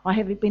army. I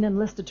have been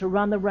enlisted to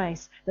run the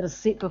race that is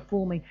set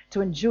before me,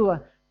 to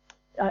endure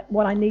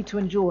what I need to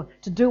endure,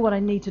 to do what I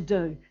need to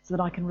do so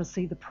that I can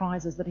receive the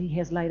prizes that he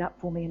has laid up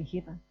for me in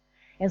heaven.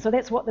 And so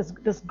that's what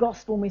this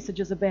gospel message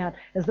is about,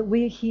 is that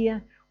we're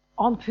here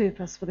on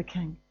purpose for the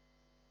king.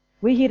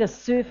 We're here to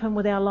serve him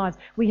with our lives.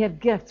 We have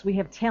gifts, we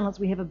have talents,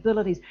 we have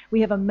abilities,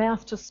 we have a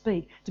mouth to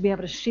speak, to be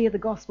able to share the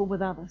gospel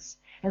with others.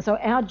 And so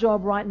our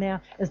job right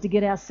now is to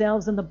get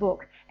ourselves in the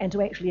book and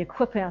to actually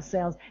equip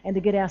ourselves and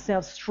to get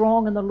ourselves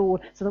strong in the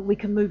Lord so that we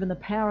can move in the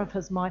power of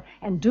his might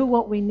and do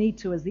what we need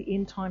to as the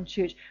end time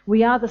church.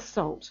 We are the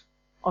salt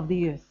of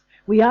the earth.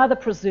 We are the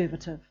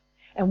preservative.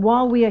 And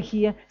while we are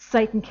here,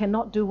 Satan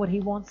cannot do what he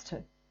wants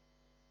to.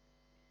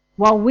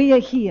 While we are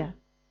here,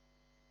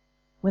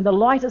 when the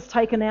light is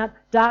taken out,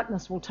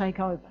 darkness will take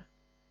over.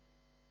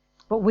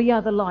 But we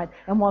are the light.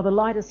 And while the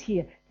light is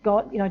here,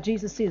 God,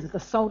 Jesus says, if the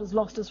salt has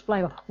lost its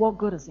flavor, what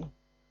good is he?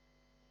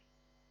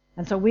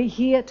 And so we're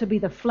here to be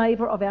the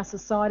flavor of our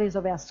societies,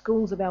 of our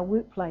schools, of our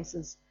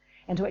workplaces,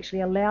 and to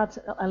actually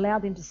allow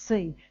them to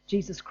see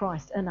Jesus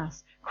Christ in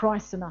us,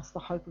 the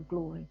hope of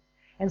glory.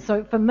 And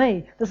so for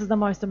me, this is the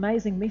most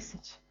amazing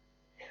message.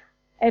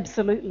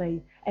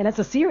 Absolutely. And it's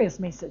a serious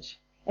message.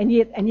 And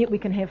yet we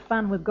can have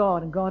fun with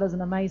God, and God is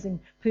an amazing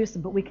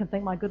person, but we can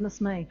think, my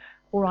goodness me,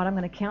 all right, I'm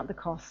going to count the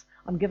costs.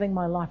 I'm giving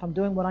my life. I'm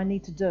doing what I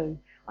need to do.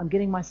 I'm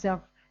getting myself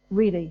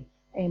ready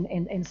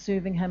and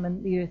serving him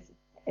in the earth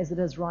as it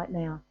is right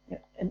now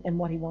and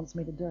what he wants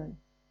me to do.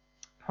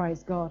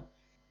 Praise God.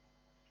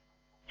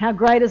 How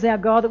great is our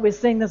God that we're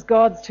seeing this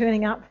God's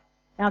turning up.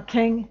 Our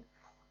King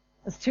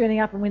is turning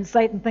up, and when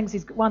Satan thinks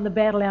he's won the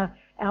battle,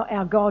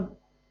 our God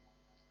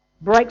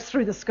breaks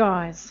through the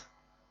skies.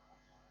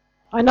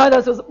 I know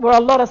those were a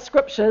lot of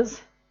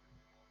scriptures,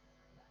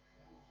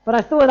 but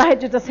I thought I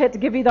just had to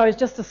give you those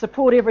just to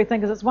support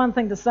everything, because it's one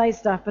thing to say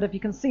stuff, but if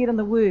you can see it in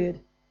the Word,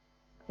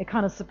 it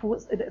kind of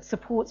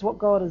supports what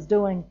God is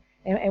doing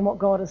and what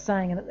God is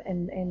saying,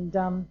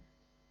 and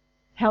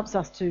helps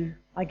us to,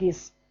 I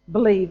guess,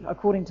 believe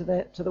according to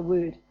the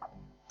Word.